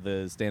the top of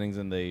the standings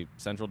in the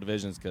Central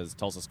divisions because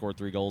Tulsa scored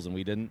 3 goals and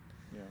we didn't.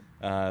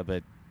 Yeah.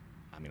 But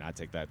I mean, I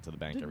take that to the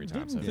bank every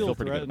time. So I feel feel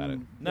pretty good about it.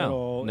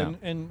 No.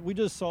 And we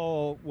just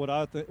saw what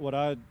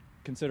I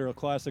consider a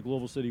classic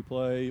Louisville City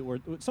play, where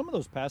some of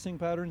those passing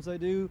patterns they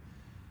do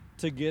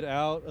to get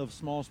out of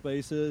small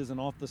spaces and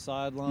off the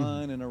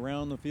sideline and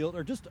around the field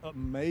are just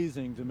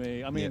amazing to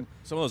me. I mean,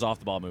 some of those off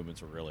the ball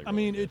movements were really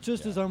good. It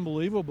just is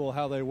unbelievable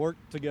how they work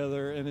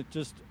together, and it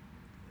just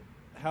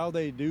how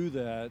they do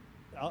that.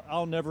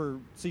 I'll never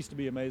cease to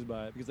be amazed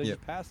by it because they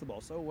just pass the ball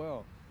so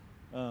well.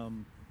 Of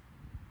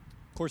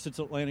course, it's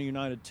Atlanta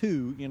United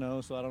 2,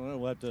 so I don't know.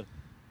 We'll have to.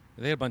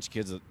 They had a bunch of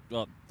kids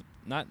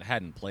that,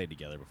 hadn't played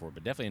together before,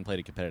 but definitely hadn't played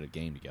a competitive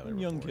game together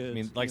Young before. kids, I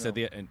mean, like I said,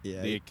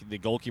 the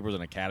goalkeeper was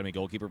an academy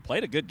goalkeeper,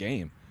 played a good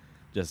game.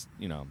 Just,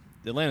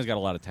 Atlanta's got a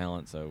lot of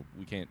talent, so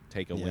we can't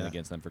take a win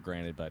against them for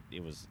granted, but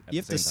it was You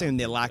have to assume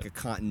the lack of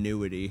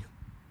continuity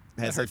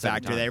has a hurts every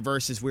factor time. there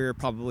versus we're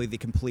probably the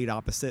complete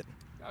opposite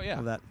Oh, yeah.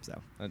 of that. So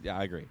Yeah,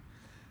 I agree.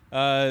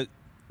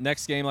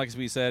 Next game, like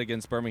we said,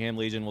 against Birmingham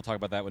Legion. We'll talk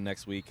about that one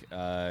next week.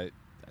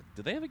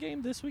 Did they have a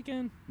game this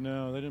weekend?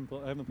 No, they didn't.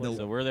 I haven't played.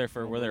 So we're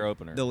their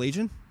opener. the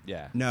Legion?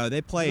 Yeah. No,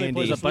 they play They Indy.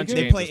 play this weekend?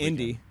 They Games play this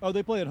Indy. weekend. Oh,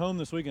 they play at home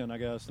this weekend, I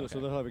guess. Okay. So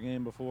they'll have a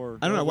game before.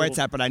 I don't know where it's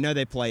Little- at, but I know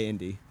they play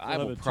Indy. I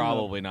We'll will have a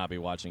probably not be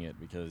watching it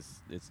because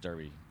it's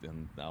Derby,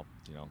 and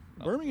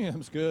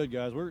Birmingham's good,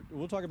 guys.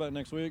 We'll talk about it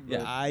next week. But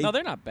yeah. No,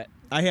 they're not bad.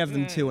 I have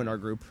them too in our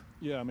group.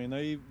 yeah, I mean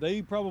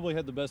they probably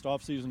had the best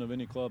offseason of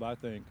any club, I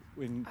think.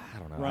 I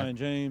don't know. Ryan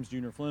James,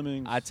 Junior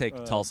Fleming. I'd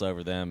take Tulsa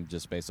over them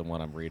just based on what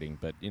I'm reading,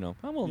 but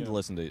I'm willing to Yeah.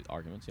 listen to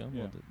arguments. I'm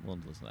Yeah.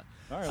 willing to listen to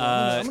that. All right,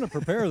 well, I'm going to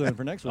prepare then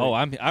for next week. Oh,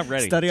 I'm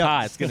ready. Study up.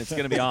 Ty, it's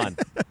gonna be on,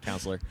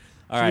 counselor.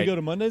 All Should right. we go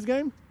to Monday's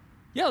game?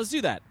 Yeah, let's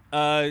do that.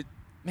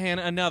 Man,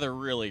 another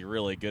really,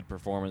 really good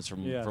performance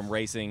from Yes.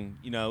 Racing.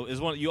 Is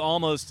one you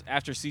almost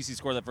after CC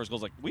scored that first goal,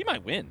 was like we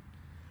might win.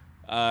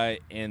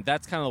 And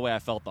that's kind of the way I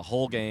felt the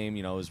whole game.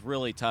 It was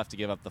really tough to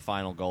give up the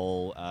final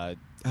goal.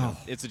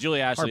 It's a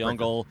Julia Ashley own Heartbreaker.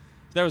 goal.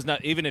 There was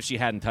not even if she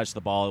hadn't touched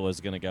the ball, it was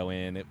going to go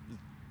in. It was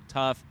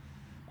tough.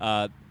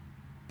 But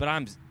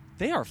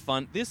they are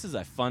fun. This is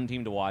a fun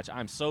team to watch.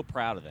 I'm so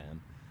proud of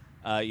them.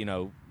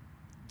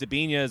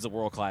 Dabinia is a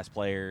world class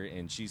player,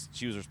 and she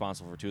was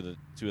responsible for two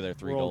of their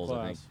three World goals.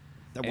 I think. class.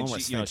 That And one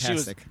was she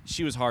fantastic.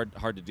 she was hard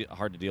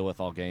to deal with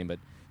all game, but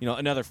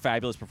another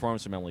fabulous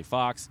performance from Emily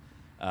Fox.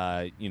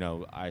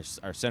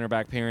 Our center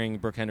back pairing,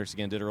 Brooke Hendricks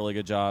again did a really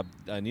good job.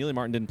 Neely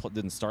Martin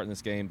didn't start in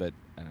this game, but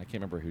and I can't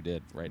remember who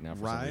did right now.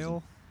 For some reason.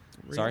 Ryle?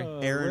 Sorry?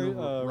 Aaron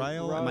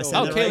Ryle? Am I saying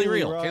Oh, that Kaylee right?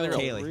 Reel.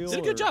 Kaylee. Did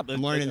a good job.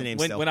 I'm learning the name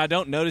when, still. when I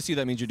don't notice you,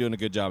 that means you're doing a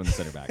good job in the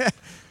center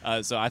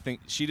back. So I think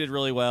she did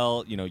really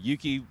well.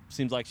 Yuki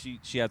seems like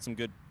she had some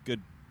good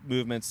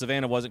movements.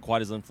 Savannah wasn't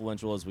quite as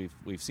influential as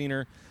we've seen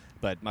her,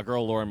 but my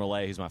girl Laura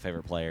Millay, who's my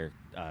favorite player,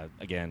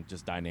 again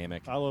just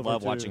dynamic. I love her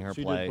too. watching her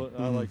She did play.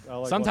 I like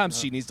Sometimes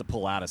watching she her. needs to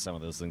pull out of some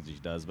of those things that she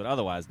does, but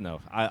otherwise,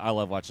 no. I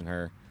love watching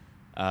her.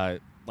 Like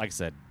I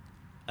said,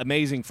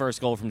 amazing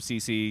first goal from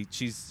CC.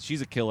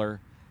 She's a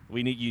killer.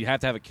 You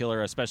have to have a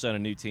killer, especially on a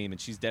new team, and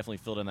she's definitely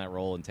filled in that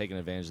role and taken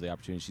advantage of the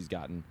opportunity she's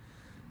gotten.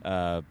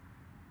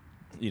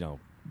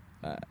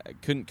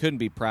 Couldn't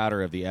be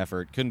prouder of the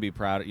effort. Couldn't be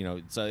prouder.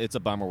 It's a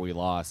bummer we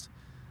lost,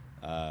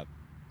 but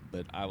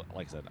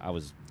like I said, I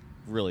was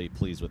really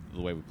pleased with the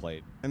way we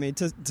played. I mean,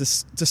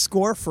 to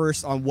score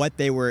first on what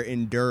they were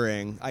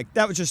enduring, like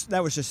that was just so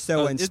It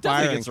definitely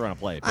inspiring. gets around a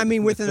play. I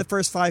mean, within the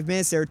first 5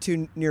 minutes, there were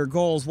two near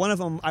goals. One of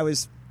them,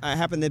 I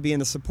happened to be in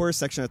the support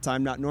section at the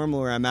time, not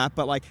normally where I'm at,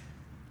 but like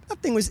that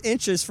thing was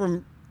inches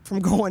from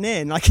going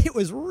in. Like it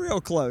was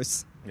real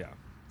close. yeah.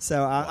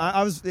 So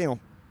I was,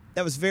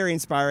 that was very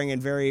inspiring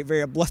and very,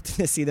 very uplifting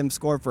to see them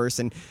score first,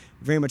 and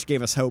very much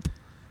gave us hope.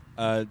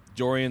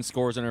 Jorian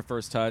scores on her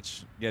first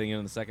touch, getting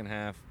into the second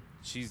half.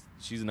 She's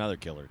another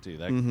killer too.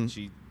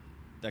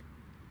 That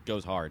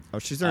goes hard. Oh,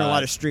 she's earned a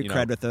lot of street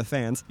cred with the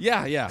fans.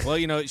 Yeah. Well,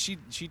 she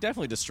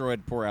definitely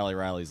destroyed poor Allie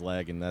Riley's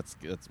leg, and that's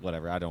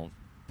whatever. I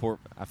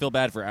feel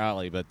bad for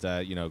Allie, but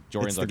Jorian's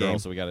It's the our girl, game.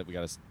 so we got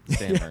to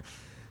stand her.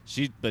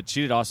 She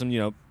did awesome.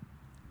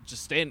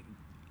 Just stand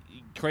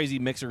crazy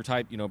mixer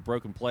type,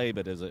 broken play,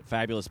 but as a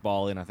fabulous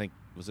ball in. I think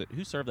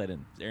who served that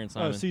in? Aaron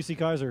Simon. CC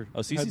Kaiser. Oh,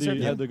 CC had served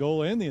it? had the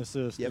goal and the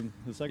assist Yep. in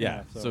the second Yeah.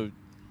 half. So,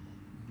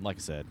 like I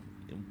said,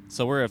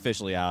 we're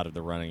officially out of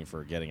the running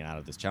for getting out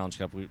of this Challenge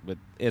Cup, but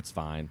it's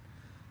fine.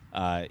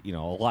 A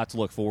lot to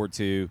look forward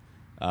to.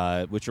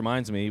 Which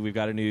reminds me, we've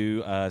got a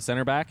new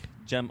center back.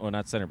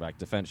 Not center back,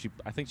 defense.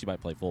 I think she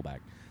might play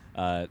fullback.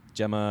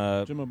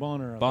 Gemma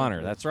Bonner.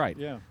 Bonner. That's right.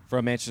 Yeah.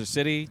 From Manchester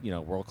City.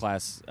 World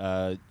class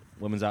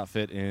women's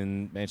outfit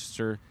in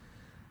Manchester.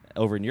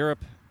 Over in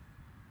Europe,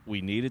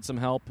 we needed some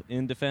help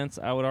in defense.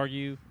 I would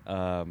argue.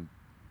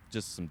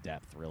 Just some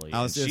depth, really.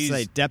 I was And going to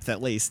say depth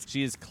at least.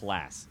 she is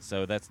class,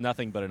 so that's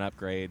nothing but an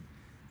upgrade.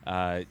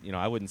 I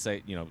wouldn't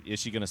say, is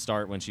she going to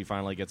start when she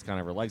finally gets kind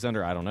of her legs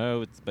under? I don't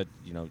know, but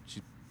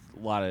she's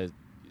a lot of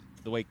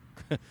the way.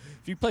 If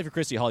you play for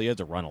Christy Hall, you have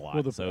to run a lot.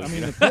 Well,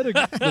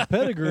 the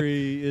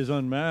pedigree is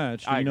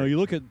unmatched. I agree. You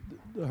look at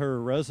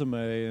her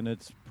resume, and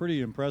it's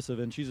pretty impressive.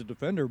 And she's a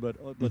defender, but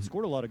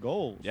scored a lot of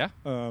goals. Yeah.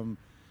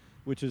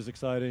 Which is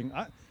exciting.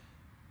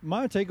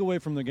 My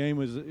takeaway from the game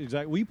was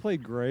we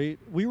played great.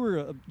 We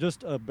were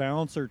just a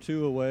bounce or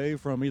two away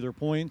from either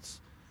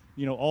points,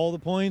 all the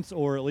points,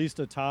 or at least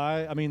a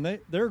tie. I mean,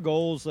 their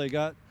goals, they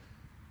got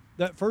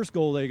that first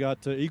goal they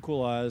got to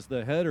equalize,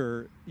 the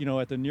header,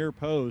 at the near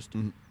post.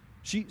 Mm-hmm.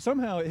 She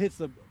somehow it hits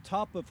the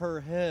top of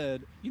her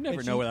head. You never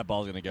and know where that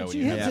ball's going to go. and when she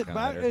you have heads that it kind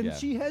of back, header. and Yeah.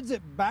 she heads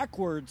it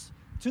backwards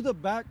to the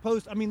back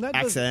post. I mean,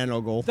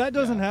 accidental goal. That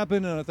doesn't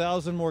happen in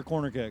 1,000 more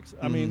corner kicks.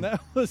 I mean,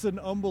 that was an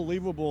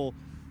unbelievable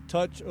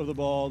touch of the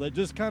ball that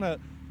just kind of.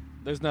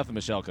 There's nothing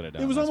Michelle could have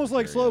done. It was that's almost for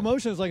like sure, slow yeah.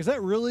 motion. It's like, is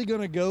that really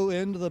going to go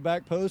into the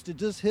back post? It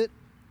just hit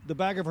the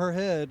back of her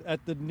head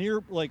at the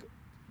near, like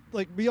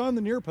beyond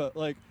the near post,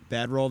 like.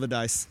 Bad roll of the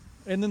dice.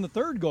 And then the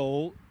third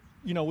goal,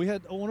 you know, we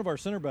had one of our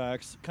center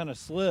backs kind of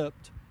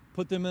slipped,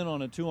 put them in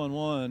on a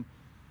 2-on-1.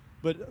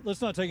 But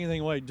let's not take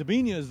anything away.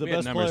 Dabinia is the We had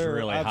best numbers player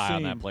really I've high seen.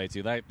 on that play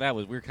too. That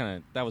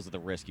was the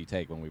risk you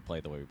take when we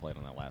played the way we played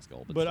on that last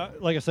goal.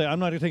 But like I say, I'm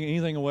not taking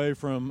anything away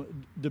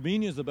from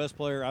Dabinia is the best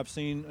player I've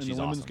seen in She's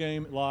the women's awesome.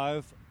 game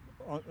live.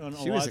 On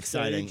She a was live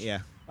exciting, stage. yeah.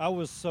 I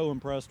was so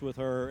impressed with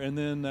her. And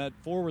then that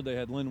forward they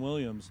had, Lynn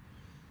Williams,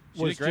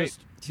 She was did great. just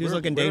She was We're-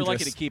 looking we were dangerous.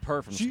 lucky to keep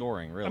her from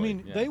scoring. Really, I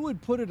mean, yeah. they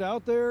would put it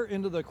out there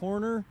into the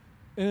corner,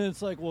 and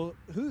it's like, well,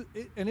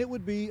 and it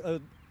would be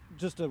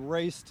just a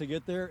race to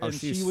get there, Oh, and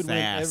she's she would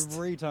fast. win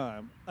every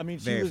time. I mean,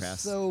 she Very was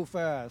fast. so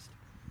fast.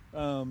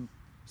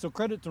 So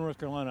credit to North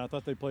Carolina. I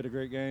thought they played a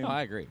great game. No,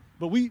 I agree.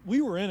 But we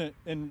were in it,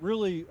 and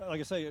really,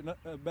 like I say,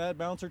 a bad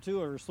bounce or two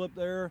or a slip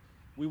there,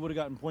 we would have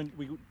gotten point.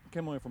 We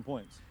came away from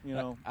points. You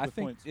know, I with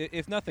think points.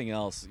 if nothing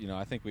else, you know,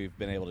 I think we've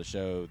been able to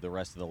show the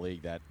rest of the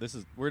league that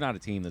we're not a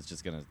team that's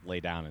just going to lay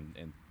down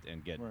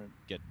and get Right.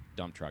 get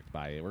dump trucked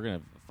by it. We're going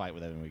to fight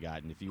with everything we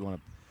got, and if you want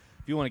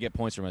to get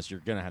points from us, you're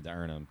going to have to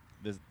earn them.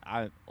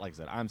 Like I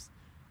said,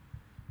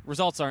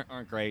 results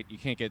aren't great. You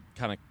can't get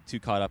kind of too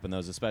caught up in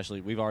those,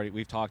 especially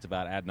we've talked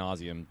about ad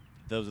nauseum.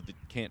 Those that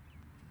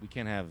we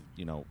can't have,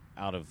 you know,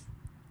 out of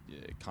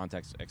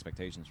context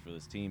expectations for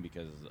this team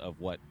because of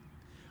what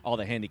all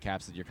the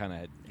handicaps that you're kind of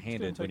It's gonna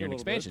handed when take you're an a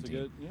little bit expansion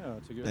to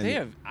team. to get. They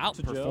have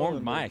to gel outperformed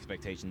and my to-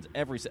 expectations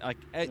every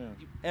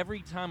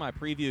time I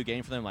preview a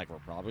game for them. Like, we're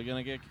probably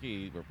going to get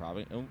keyed.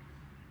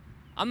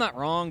 I'm not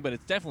wrong, but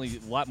it's definitely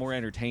a lot more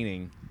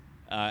entertaining.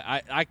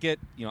 I get,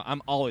 you know,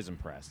 I'm always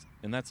impressed,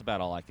 and that's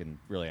about all I can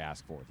really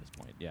ask for at this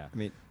point. Yeah, I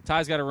mean,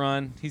 Ty's got to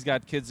run. He's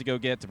got kids to go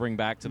get to bring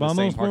back to the same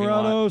Vamos parking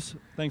lot. Morados.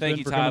 Thank Thank you,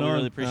 you, for Ty. coming We on.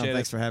 really appreciate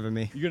thanks it. for having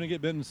me. You're going to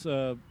get Ben's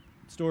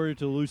story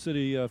to Lou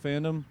City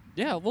fandom.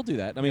 Yeah, we'll do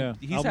that. I mean, Yeah.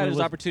 he's I'm had gonna his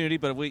listen- opportunity,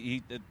 but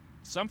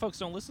some folks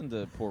don't listen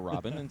to poor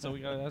Robin, and so we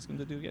got to ask him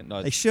to do it again.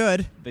 No, They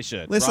should. they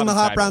should. Listen to Robin's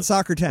Hot Brown fabulous.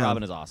 Soccer Town.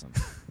 Robin is awesome.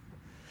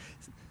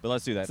 But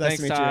let's do that. It's nice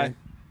Thanks, to meet you, Ty. Ray.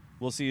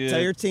 We'll see you. Tell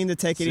your team to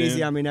take it soon.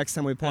 easy on me next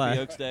time we Happy play.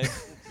 Oaks Day.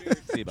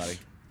 See you, buddy.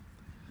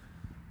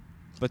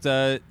 But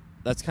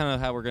that's kind of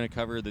how we're going to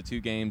cover the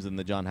two games and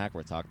the John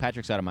Hackworth talk.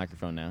 Patrick's got a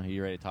microphone now. Are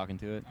you ready to talk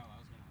into it?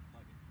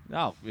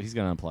 Oh, he's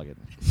going to unplug it.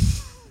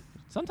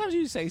 Sometimes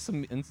you say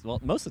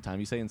most of the time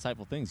you say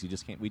insightful things. We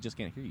just can't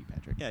hear you,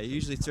 Patrick. Yeah,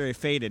 usually it's very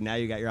faded. Now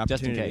you got your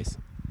Just in opportunity. case.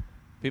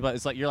 People,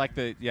 it's like you're like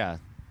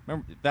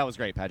Remember that was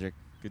great, Patrick.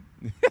 Good.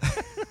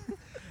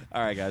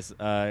 All right, guys.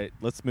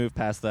 Let's move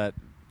past that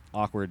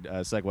awkward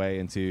segue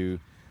into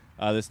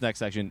this next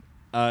section.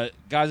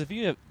 Guys, if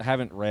you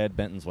haven't read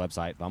Benton's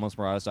website,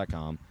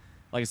 VamosMorados.com,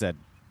 like I said,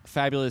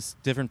 fabulous,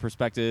 different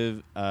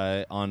perspective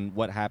on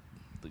what happened,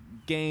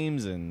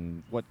 games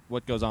and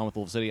what goes on with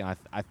Louisville City. And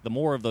the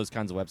more of those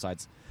kinds of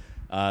websites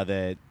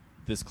that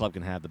this club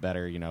can have, the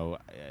better. You know,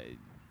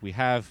 we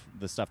have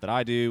the stuff that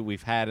I do.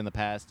 We've had in the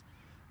past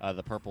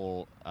the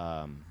Purple.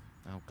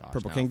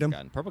 Purple Kingdom?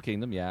 Purple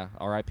Kingdom, yeah.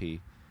 R.I.P.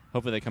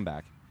 Hopefully they come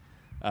back.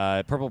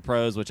 Purple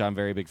Pros, which I'm a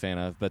very big fan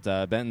of, but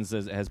Benton's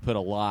has put a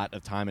lot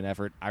of time and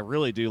effort. I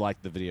really do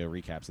like the video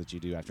recaps that you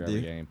do after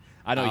every game.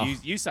 I know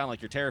you sound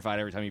like you're terrified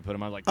every time you put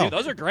them on. I'm like, dude,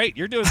 those are great.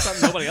 You're doing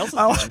something nobody else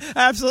is doing.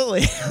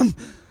 Absolutely. I'm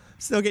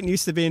still getting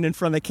used to being in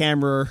front of the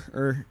camera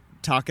or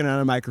talking on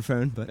a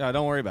microphone. But No,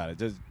 don't worry about it.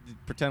 Just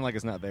pretend like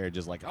it's not there.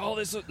 Just like, oh,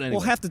 this is... Anyway. well,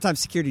 half the time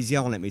security's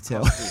yelling at me too.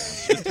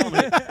 Just tell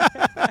me.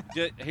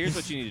 Here's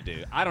what you need to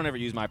do. I don't ever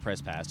use my press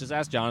pass. Just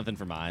ask Jonathan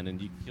for mine,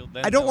 and he'll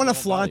then I don't know want to won't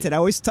flaunt bother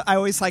it. you. I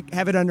always like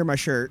have it under my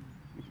shirt,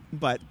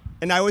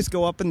 and I always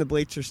go up in the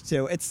bleachers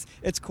too. It's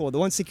cool. The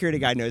one security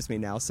guy knows me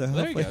now, so Well,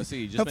 there hopefully, you go. See,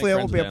 you just hopefully make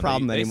it friends won't be with a them.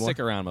 problem they anymore. stick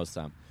around most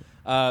of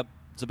the time.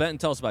 So Benton,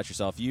 tell us about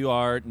yourself. You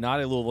are not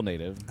a Louisville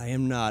native. I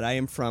am not. I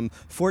am from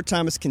Fort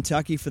Thomas,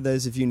 Kentucky. For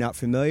those of you not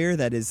familiar,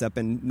 that is up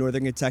in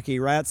northern Kentucky,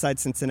 right outside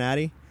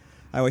Cincinnati.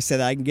 I always say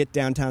that I can get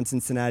downtown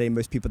Cincinnati, and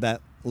most people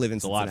that live in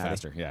It's a Cincinnati. lot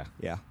faster. Yeah.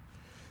 Yeah.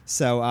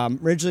 So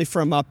originally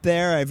from up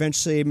there, I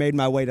eventually made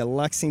my way to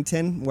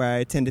Lexington, where I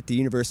attended the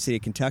University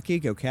of Kentucky.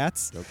 Go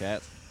Cats! Go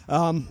Cats.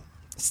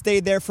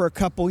 Stayed there for a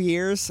couple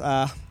years.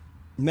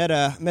 Met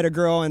a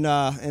girl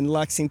in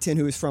Lexington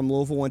who was from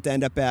Louisville. Wanted to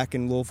end up back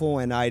in Louisville,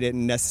 and I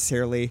didn't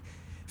necessarily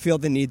feel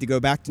the need to go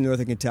back to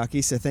northern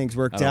Kentucky. So things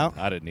worked out.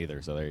 I didn't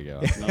either. So there you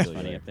go.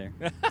 Funny up there.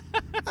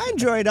 I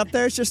enjoyed it up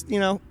there. It's just,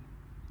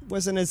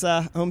 wasn't as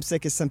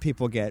homesick as some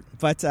people get.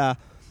 But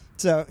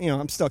so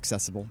I'm still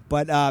accessible.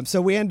 But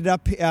so we ended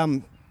up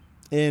in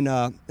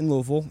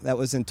Louisville. That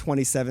was in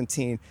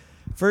 2017.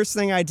 First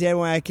thing I did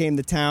when I came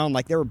to town,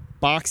 like there were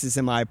boxes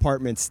in my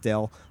apartment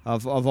still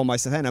of all my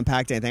stuff. I hadn't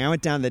unpacked anything. I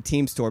went down to the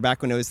team store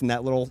back when it was in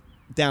that little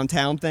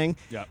downtown thing,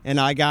 and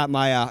I got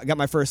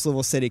my first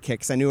Louisville City kit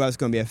because I knew I was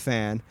going to be a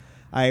fan.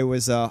 I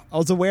was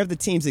aware of the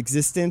team's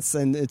existence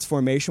and its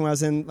formation when I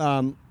was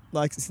in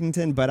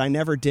Lexington, but I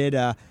never did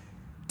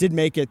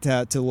make it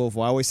to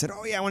Louisville. I always said,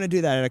 "Oh yeah, I want to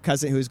do that." I had a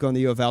cousin who was going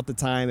to U of L at the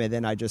time, and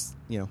then I just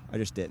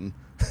didn't.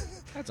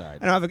 That's all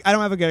right. I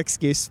don't have a good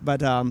excuse, but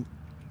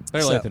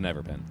Better late than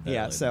never, Ben.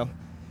 So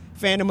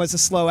fandom was a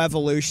slow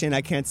evolution.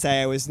 I can't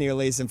say I was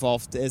nearly as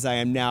involved as I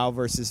am now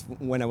versus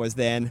when I was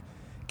then.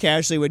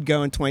 Casually would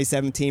go in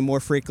 2017, more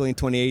frequently in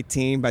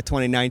 2018. By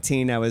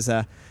 2019, I was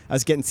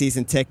getting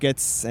season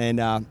tickets,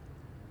 and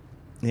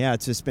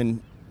it's just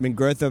been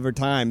growth over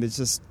time. It's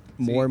just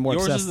more and more.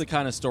 Yours stuff. is the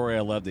kind of story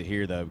I love to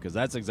hear, though, because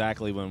that's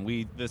exactly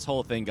when this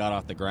whole thing got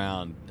off the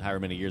ground, however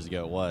many years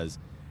ago it was.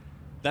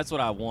 That's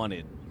what I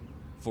wanted.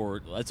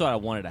 That's what I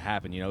wanted to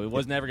happen. It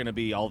was never going to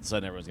be all of a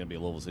sudden everyone's going to be a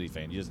Louisville City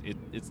fan.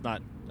 It's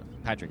not.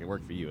 Patrick, it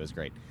worked for you. It was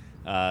great,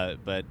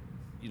 but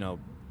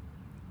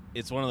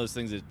it's one of those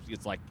things that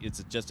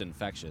it's just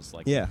infectious.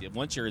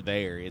 Once you're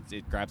there,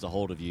 it grabs a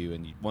hold of you,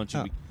 and once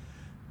you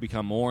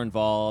become more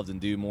involved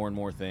and do more and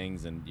more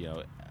things, and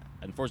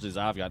unfortunately, as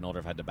I've gotten older,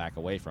 I've had to back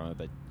away from it.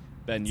 But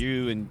Ben,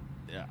 you and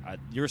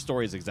your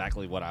story is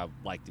exactly what I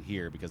like to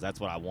hear, because that's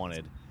what I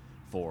wanted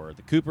for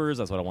the Coopers.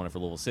 That's what I wanted for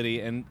Louisville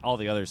City and all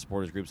the other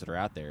supporters groups that are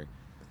out there.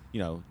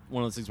 One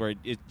of those things where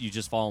you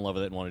just fall in love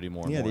with it and want to do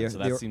more and more. So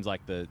that seems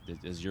like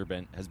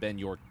has been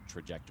your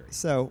trajectory.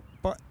 So,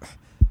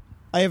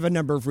 I have a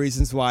number of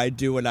reasons why I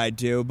do what I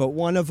do, but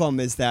one of them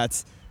is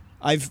that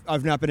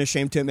I've not been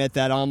ashamed to admit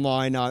that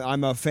online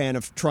I'm a fan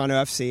of Toronto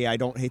FC. I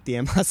don't hate the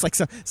MLS like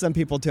some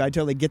people do. I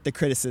totally get the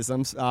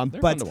criticisms. They're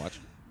fun to watch.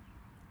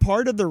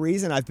 Part of the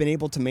reason I've been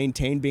able to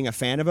maintain being a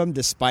fan of them,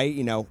 despite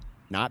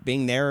not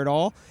being there at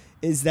all,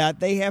 is that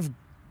they have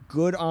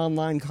good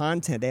online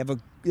content.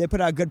 They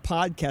put out good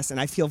podcasts, and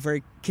I feel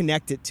very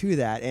connected to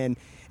that. And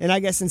I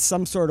guess in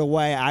some sort of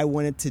way, I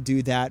wanted to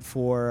do that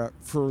for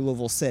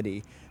Louisville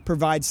City,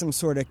 provide some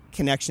sort of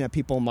connection that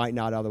people might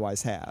not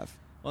otherwise have.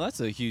 Well, that's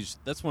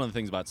one of the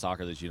things about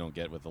soccer that you don't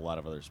get with a lot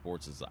of other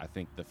sports is I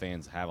think the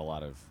fans have a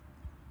lot of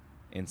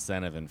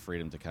incentive and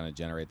freedom to kind of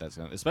generate that,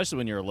 especially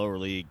when you're a lower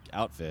league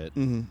outfit,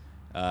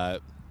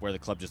 where the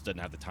club just doesn't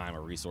have the time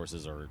or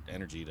resources or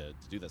energy to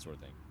do that sort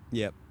of thing.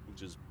 Yep.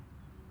 Which is,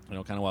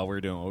 kind of why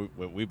we're doing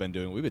what we've been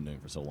doing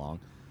for so long.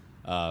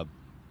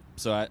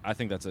 So I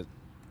think that's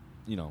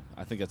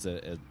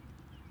a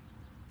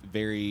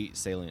very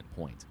salient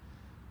point.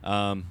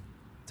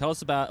 Tell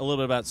us a little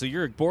bit about. So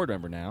you're a board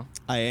member now.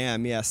 I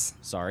am. Yes.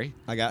 Sorry.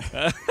 I got.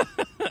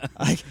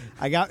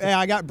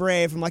 I got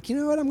brave. I'm like, you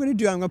know what I'm going to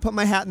do? I'm going to put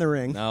my hat in the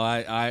ring. No,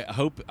 I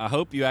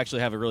hope you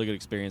actually have a really good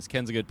experience.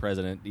 Ken's a good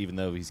president, even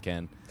though he's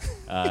Ken.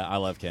 I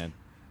love Ken,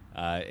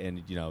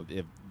 and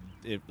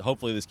if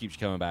hopefully this keeps you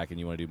coming back and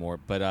you want to do more.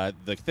 But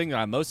the thing that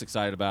I'm most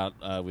excited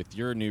about with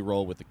your new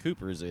role with the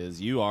Coopers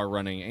is you are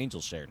running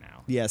Angels Share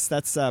now. Yes,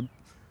 that's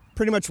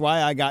pretty much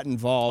why I got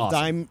involved.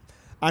 Awesome.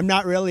 I'm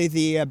not really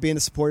the being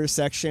the supporter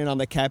section on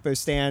the capo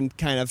stand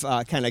kind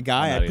of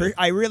guy.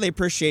 I really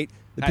appreciate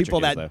the Patrick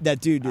people is,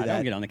 that do I that.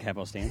 don't get on the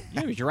capo stand.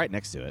 Yeah, but you're right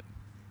next to it.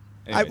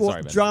 Anyway,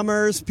 sorry, Ben.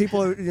 Drummers,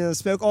 people who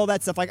spoke, all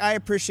that stuff. I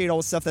appreciate all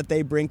the stuff that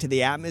they bring to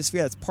the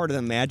atmosphere. That's part of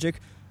the magic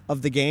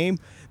of the game.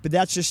 But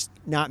that's just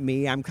not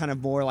me. I'm kind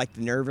of more like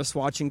the nervous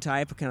watching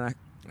type. I kind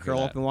of curl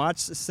up and watch.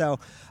 So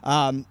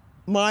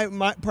my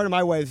part of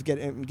my way of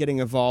getting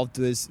involved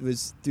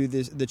was through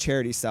the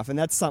charity stuff, and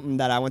that's something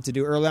that I want to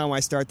do early on when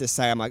I start this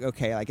site. I'm like,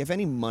 okay, like if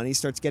any money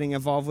starts getting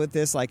involved with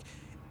this, like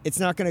it's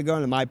not going to go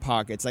into my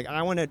pockets. Like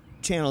I want to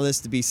channel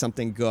this to be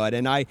something good.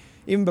 And I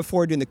even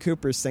before doing the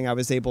Coopers thing, I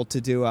was able to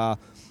do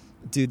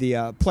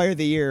the Player of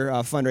the Year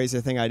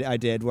fundraiser thing I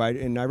did,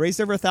 and I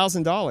raised over $1,000,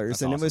 and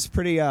awesome. It was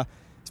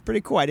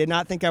pretty cool. I did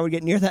not think I would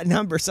get near that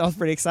number, so I was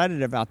pretty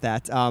excited about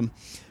that.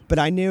 But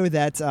I knew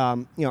that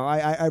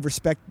I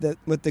respect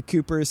what the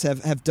Coopers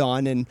have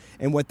done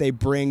and what they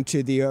bring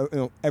to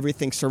the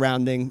everything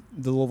surrounding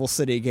the Louisville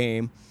City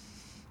game,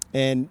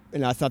 and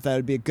I thought that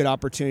would be a good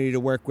opportunity to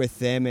work with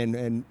them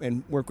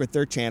and work with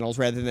their channels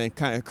rather than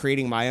kind of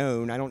creating my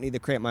own. I don't need to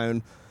create my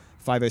own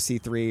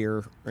 50c3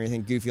 or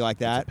anything goofy like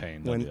that. It's a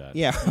pain. Don't do that.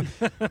 Yeah,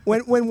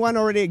 when one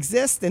already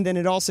exists, and then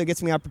it also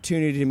gets me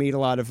opportunity to meet a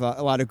lot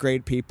of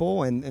great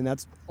people, and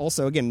that's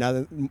also again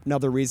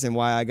another reason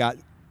why I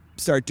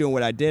start doing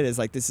what I did is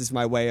like this is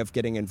my way of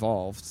getting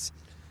involved.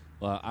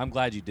 Well, I'm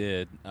glad you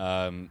did.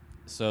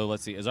 So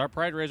let's see. Is our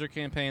Pride Raiser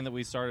campaign that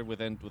we started with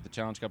the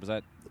Challenge Cup, is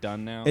that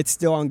done now? It's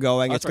still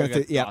ongoing. It's going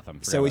through Gotham.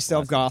 So we still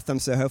have Gotham.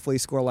 So hopefully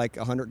score like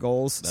 100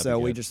 goals. That'd so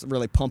be we good. just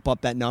really pump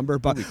up that number.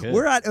 But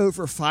we're at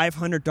over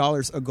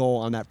 $500 a goal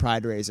on that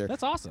Pride Raiser.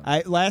 That's awesome.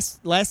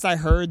 Last I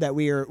heard that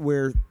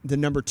we're the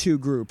number 2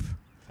 group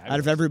out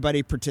of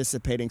everybody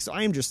participating. So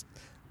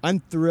I'm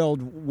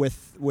thrilled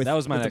with that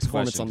was my with next the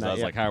performance question. on that. I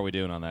was like, how are we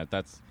doing on that?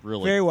 That's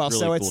really very well. Really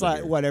So cool it's to like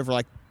hear. whatever,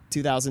 like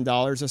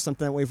 $2,000 or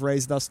something that we've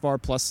raised thus far,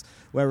 plus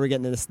whatever we get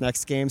in this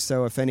next game.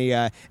 So if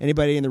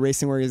anybody in the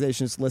racing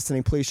organization is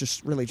listening, please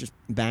just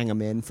bang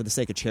them in for the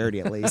sake of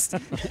charity at least.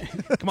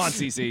 Come on,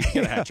 CC,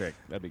 get a hat trick.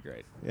 That'd be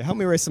great. Yeah, help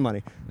me raise some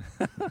money.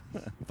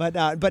 but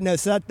no,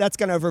 so that's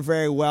gone over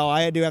very well.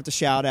 I do have to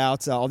shout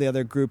out all the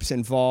other groups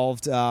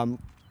involved.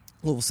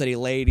 Louisville City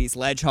Ladies,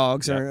 Ledge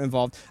Hogs are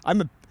involved.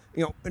 I'm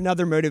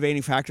another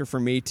motivating factor for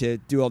me to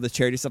do all the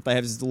charity stuff I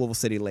have is the Louisville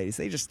City Ladies.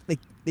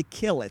 They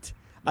kill it.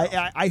 No.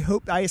 I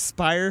hope, I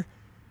aspire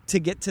to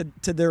get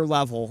to their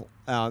level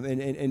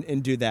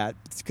and do that,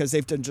 because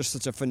they've done just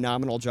such a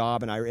phenomenal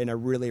job, and I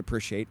really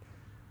appreciate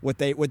what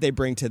they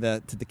bring to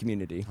the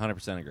community.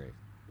 100% agree.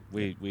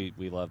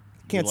 We love.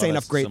 Can't say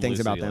enough great things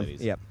about them.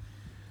 Ladies. Yep.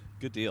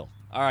 Good deal.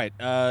 All right,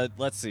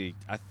 let's see.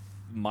 I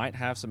might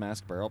have some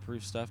Ask Barrel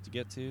Proof stuff to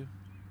get to.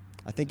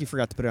 I think you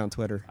forgot to put it on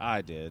Twitter.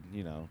 I did,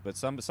 but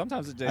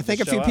sometimes it did. I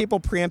think a few people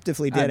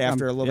preemptively did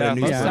after a little bit of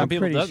news. Most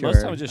pretty most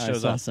sure time it just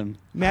shows I up. saw some.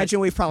 Imagine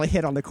we've probably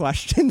hit on the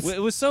questions.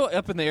 It was so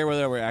up in the air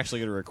whether we're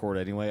actually going to record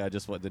anyway. I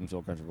just didn't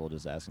feel comfortable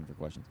just asking for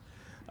questions.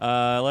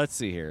 Let's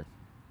see here.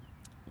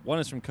 One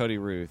is from Cody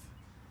Ruth,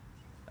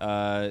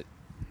 at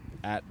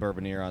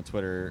Bourboneer on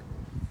Twitter,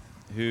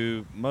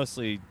 who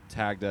mostly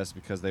tagged us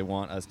because they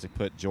want us to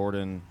put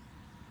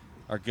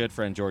our good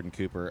friend Jordan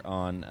Cooper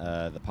on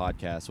the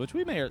podcast, which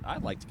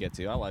I'd like to get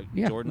to. I like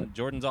Jordan.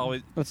 Jordan's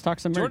always. Let's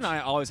talk some merch. Jordan and I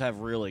always have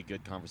really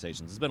good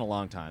conversations. It's been a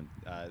long time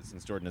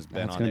since Jordan has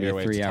been It's on the gonna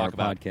be a airwaves to 3-hour talk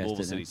about podcast, Louisville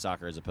isn't City it?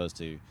 soccer as opposed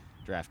to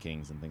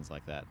DraftKings and things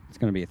like that. It's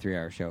going to be a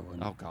 3-hour show.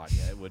 Oh God,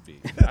 yeah, it would be.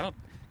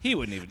 He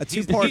wouldn't even. A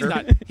he's two-parter.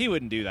 not. He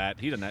wouldn't do that.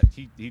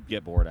 He'd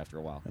get bored after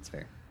a while. That's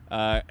fair.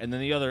 And then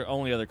the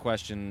only other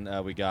question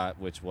we got,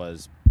 which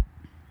was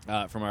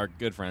from our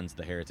good friends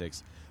the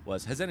Heretics,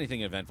 was: has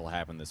anything eventful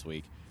happened this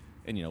week?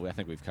 And I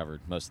think we've covered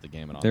most of the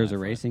game. And There's a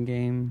racing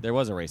game. There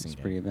was a racing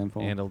game. Pretty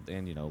eventful. And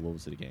Louisville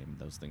City game.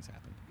 Those things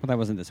happen. Well, that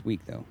wasn't this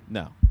week though.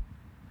 No.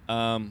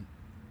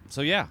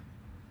 So yeah,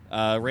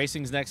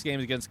 racing's next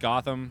game is against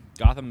Gotham.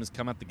 Gotham has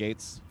come out the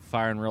gates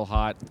firing real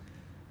hot.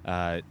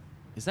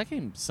 Is that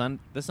game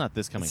That's not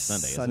this coming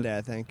Sunday. Sunday,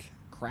 is it? I think.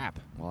 Crap.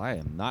 Well, I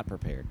am not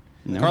prepared.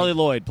 No. Carly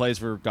Lloyd plays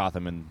for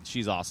Gotham, and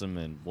she's awesome,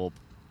 and will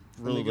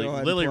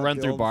really run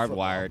through barbed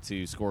wire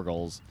to score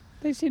goals.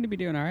 They seem to be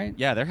doing all right.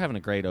 Yeah, they're having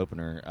a great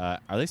opener.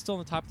 Are they still in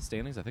the top of the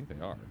standings? I think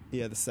they are.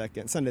 Yeah,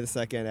 Sunday the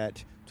 2nd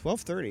at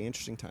 12:30.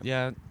 Interesting time.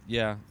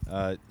 Yeah.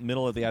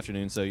 Middle of the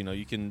afternoon, so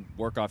you can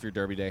work off your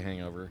Derby Day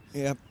hangover.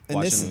 Yep. And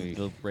watching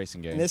the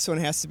racing game. And this one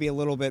has to be a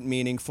little bit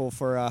meaningful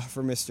for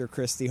Mr.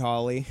 Christy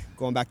Hawley,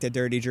 going back to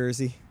Dirty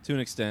Jersey. To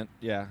an extent,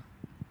 yeah.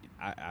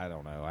 I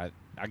don't know.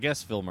 I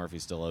guess Phil Murphy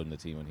still owned the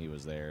team when he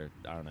was there.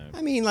 I don't know.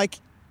 I mean,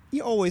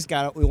 you always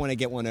we want to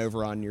get one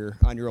over on your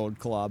old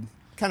club,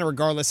 kind of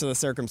regardless of the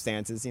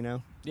circumstances,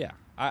 Yeah,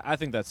 I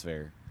think that's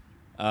fair.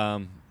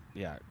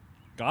 Yeah,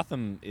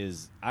 Gotham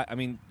is. I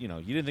mean, you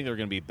didn't think they were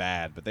going to be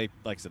bad, but they,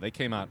 like I said, they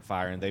came out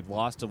firing. They've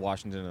lost to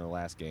Washington in the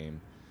last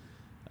game,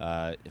 if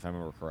I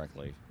remember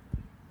correctly.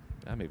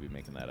 I may be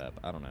making that up.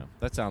 I don't know.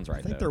 That sounds right.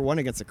 I think their one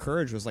against the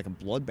Courage was like a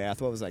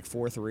bloodbath. What was it,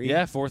 4-3?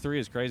 Yeah, 4-3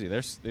 is crazy.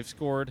 They've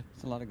scored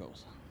It's a lot of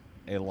goals.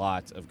 a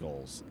lot of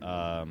goals.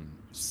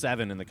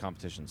 7 in the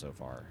competition so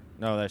far.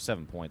 No, there's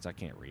 7 points. I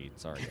can't read.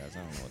 Sorry, guys. I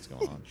don't know what's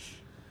going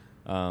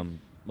on.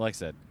 Like I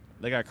said,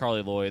 they got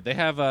Carly Lloyd. They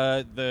have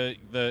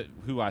the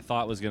who I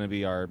thought was going to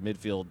be our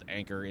midfield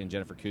anchor in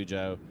Jennifer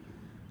Cujo.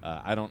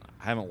 I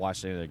haven't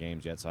watched any of their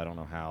games yet, so I don't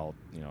know how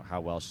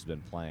well she's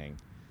been playing.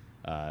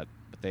 But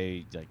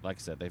they, like I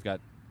said,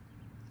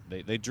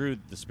 they drew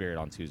the Spirit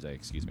on Tuesday.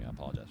 Excuse me, I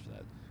apologize for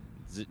that.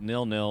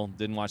 0-0.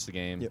 Didn't watch the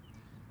game. Yep.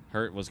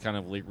 Hurt was kind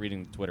of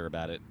reading Twitter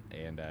about it,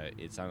 and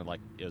it sounded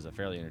like it was a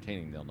fairly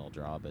entertaining 0-0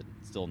 draw, but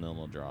still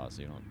 0-0 draw,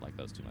 so you don't like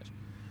those too much.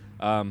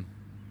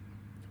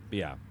 But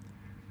yeah,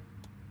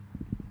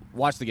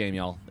 watch the game,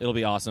 y'all. It'll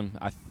be awesome.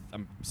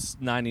 I'm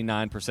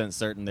 99%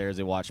 certain there's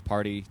a watch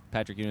party.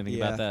 Patrick, you know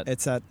anything about that?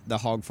 It's at the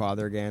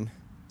Hogfather again.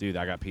 Dude,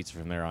 I got pizza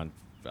from there on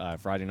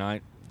Friday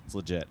night. It's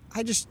legit.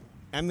 I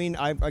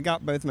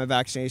got both my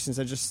vaccinations.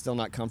 I'm just still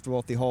not comfortable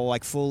with the whole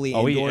fully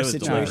indoor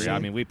situation. Delivery. I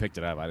mean, we picked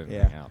it up. I didn't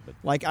hang out,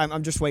 but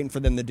I'm just waiting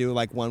for them to do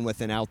one with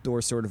an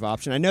outdoor sort of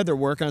option. I know they're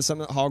working on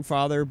something at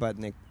Hogfather, but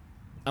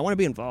I want to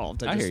be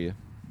I hear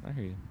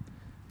you.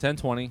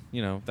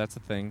 10-20. That's the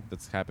thing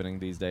that's happening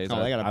these days. Oh,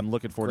 I'm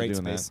looking forward to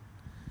doing space.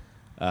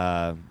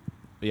 that.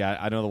 But yeah,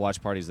 I know the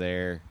watch party's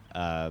there.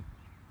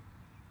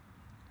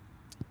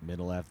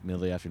 Middle of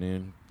the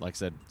afternoon. Like I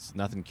said,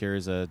 nothing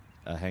cures a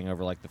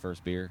hangover like the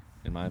first beer,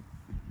 in my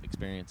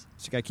experience.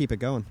 So you got to keep it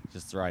going.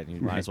 Just right. You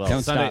might as well.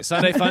 Don't stop.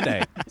 Sunday fun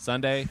day.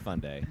 Sunday fun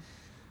day.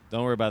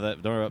 Don't worry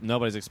about that.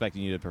 Nobody's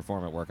expecting you to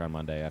perform at work on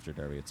Monday after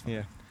Derby. It's fine.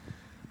 Yeah.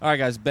 All right,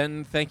 guys.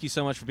 Ben, thank you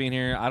so much for being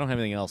here. I don't have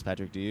anything else.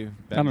 Patrick, do you?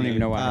 Ben, I don't even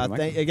know why.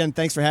 Again,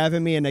 thanks for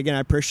having me, and again, I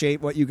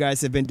appreciate what you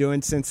guys have been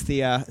doing since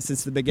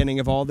the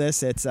beginning of all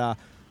this. It's I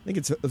think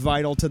it's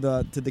vital to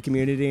the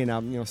community, and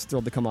I'm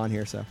thrilled to come on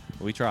here. So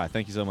we try.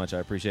 Thank you so much. I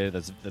appreciate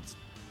it. That's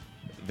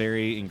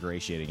very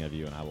ingratiating of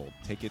you, and I will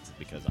take it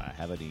because I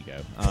have an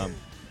ego.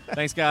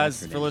 Thanks,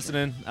 guys, for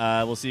listening.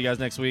 We'll see you guys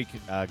next week.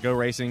 Go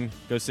racing.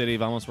 Go City.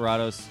 Vamos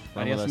Morados.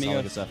 Adios, all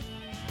that good stuff.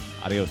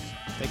 Adios.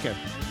 take care.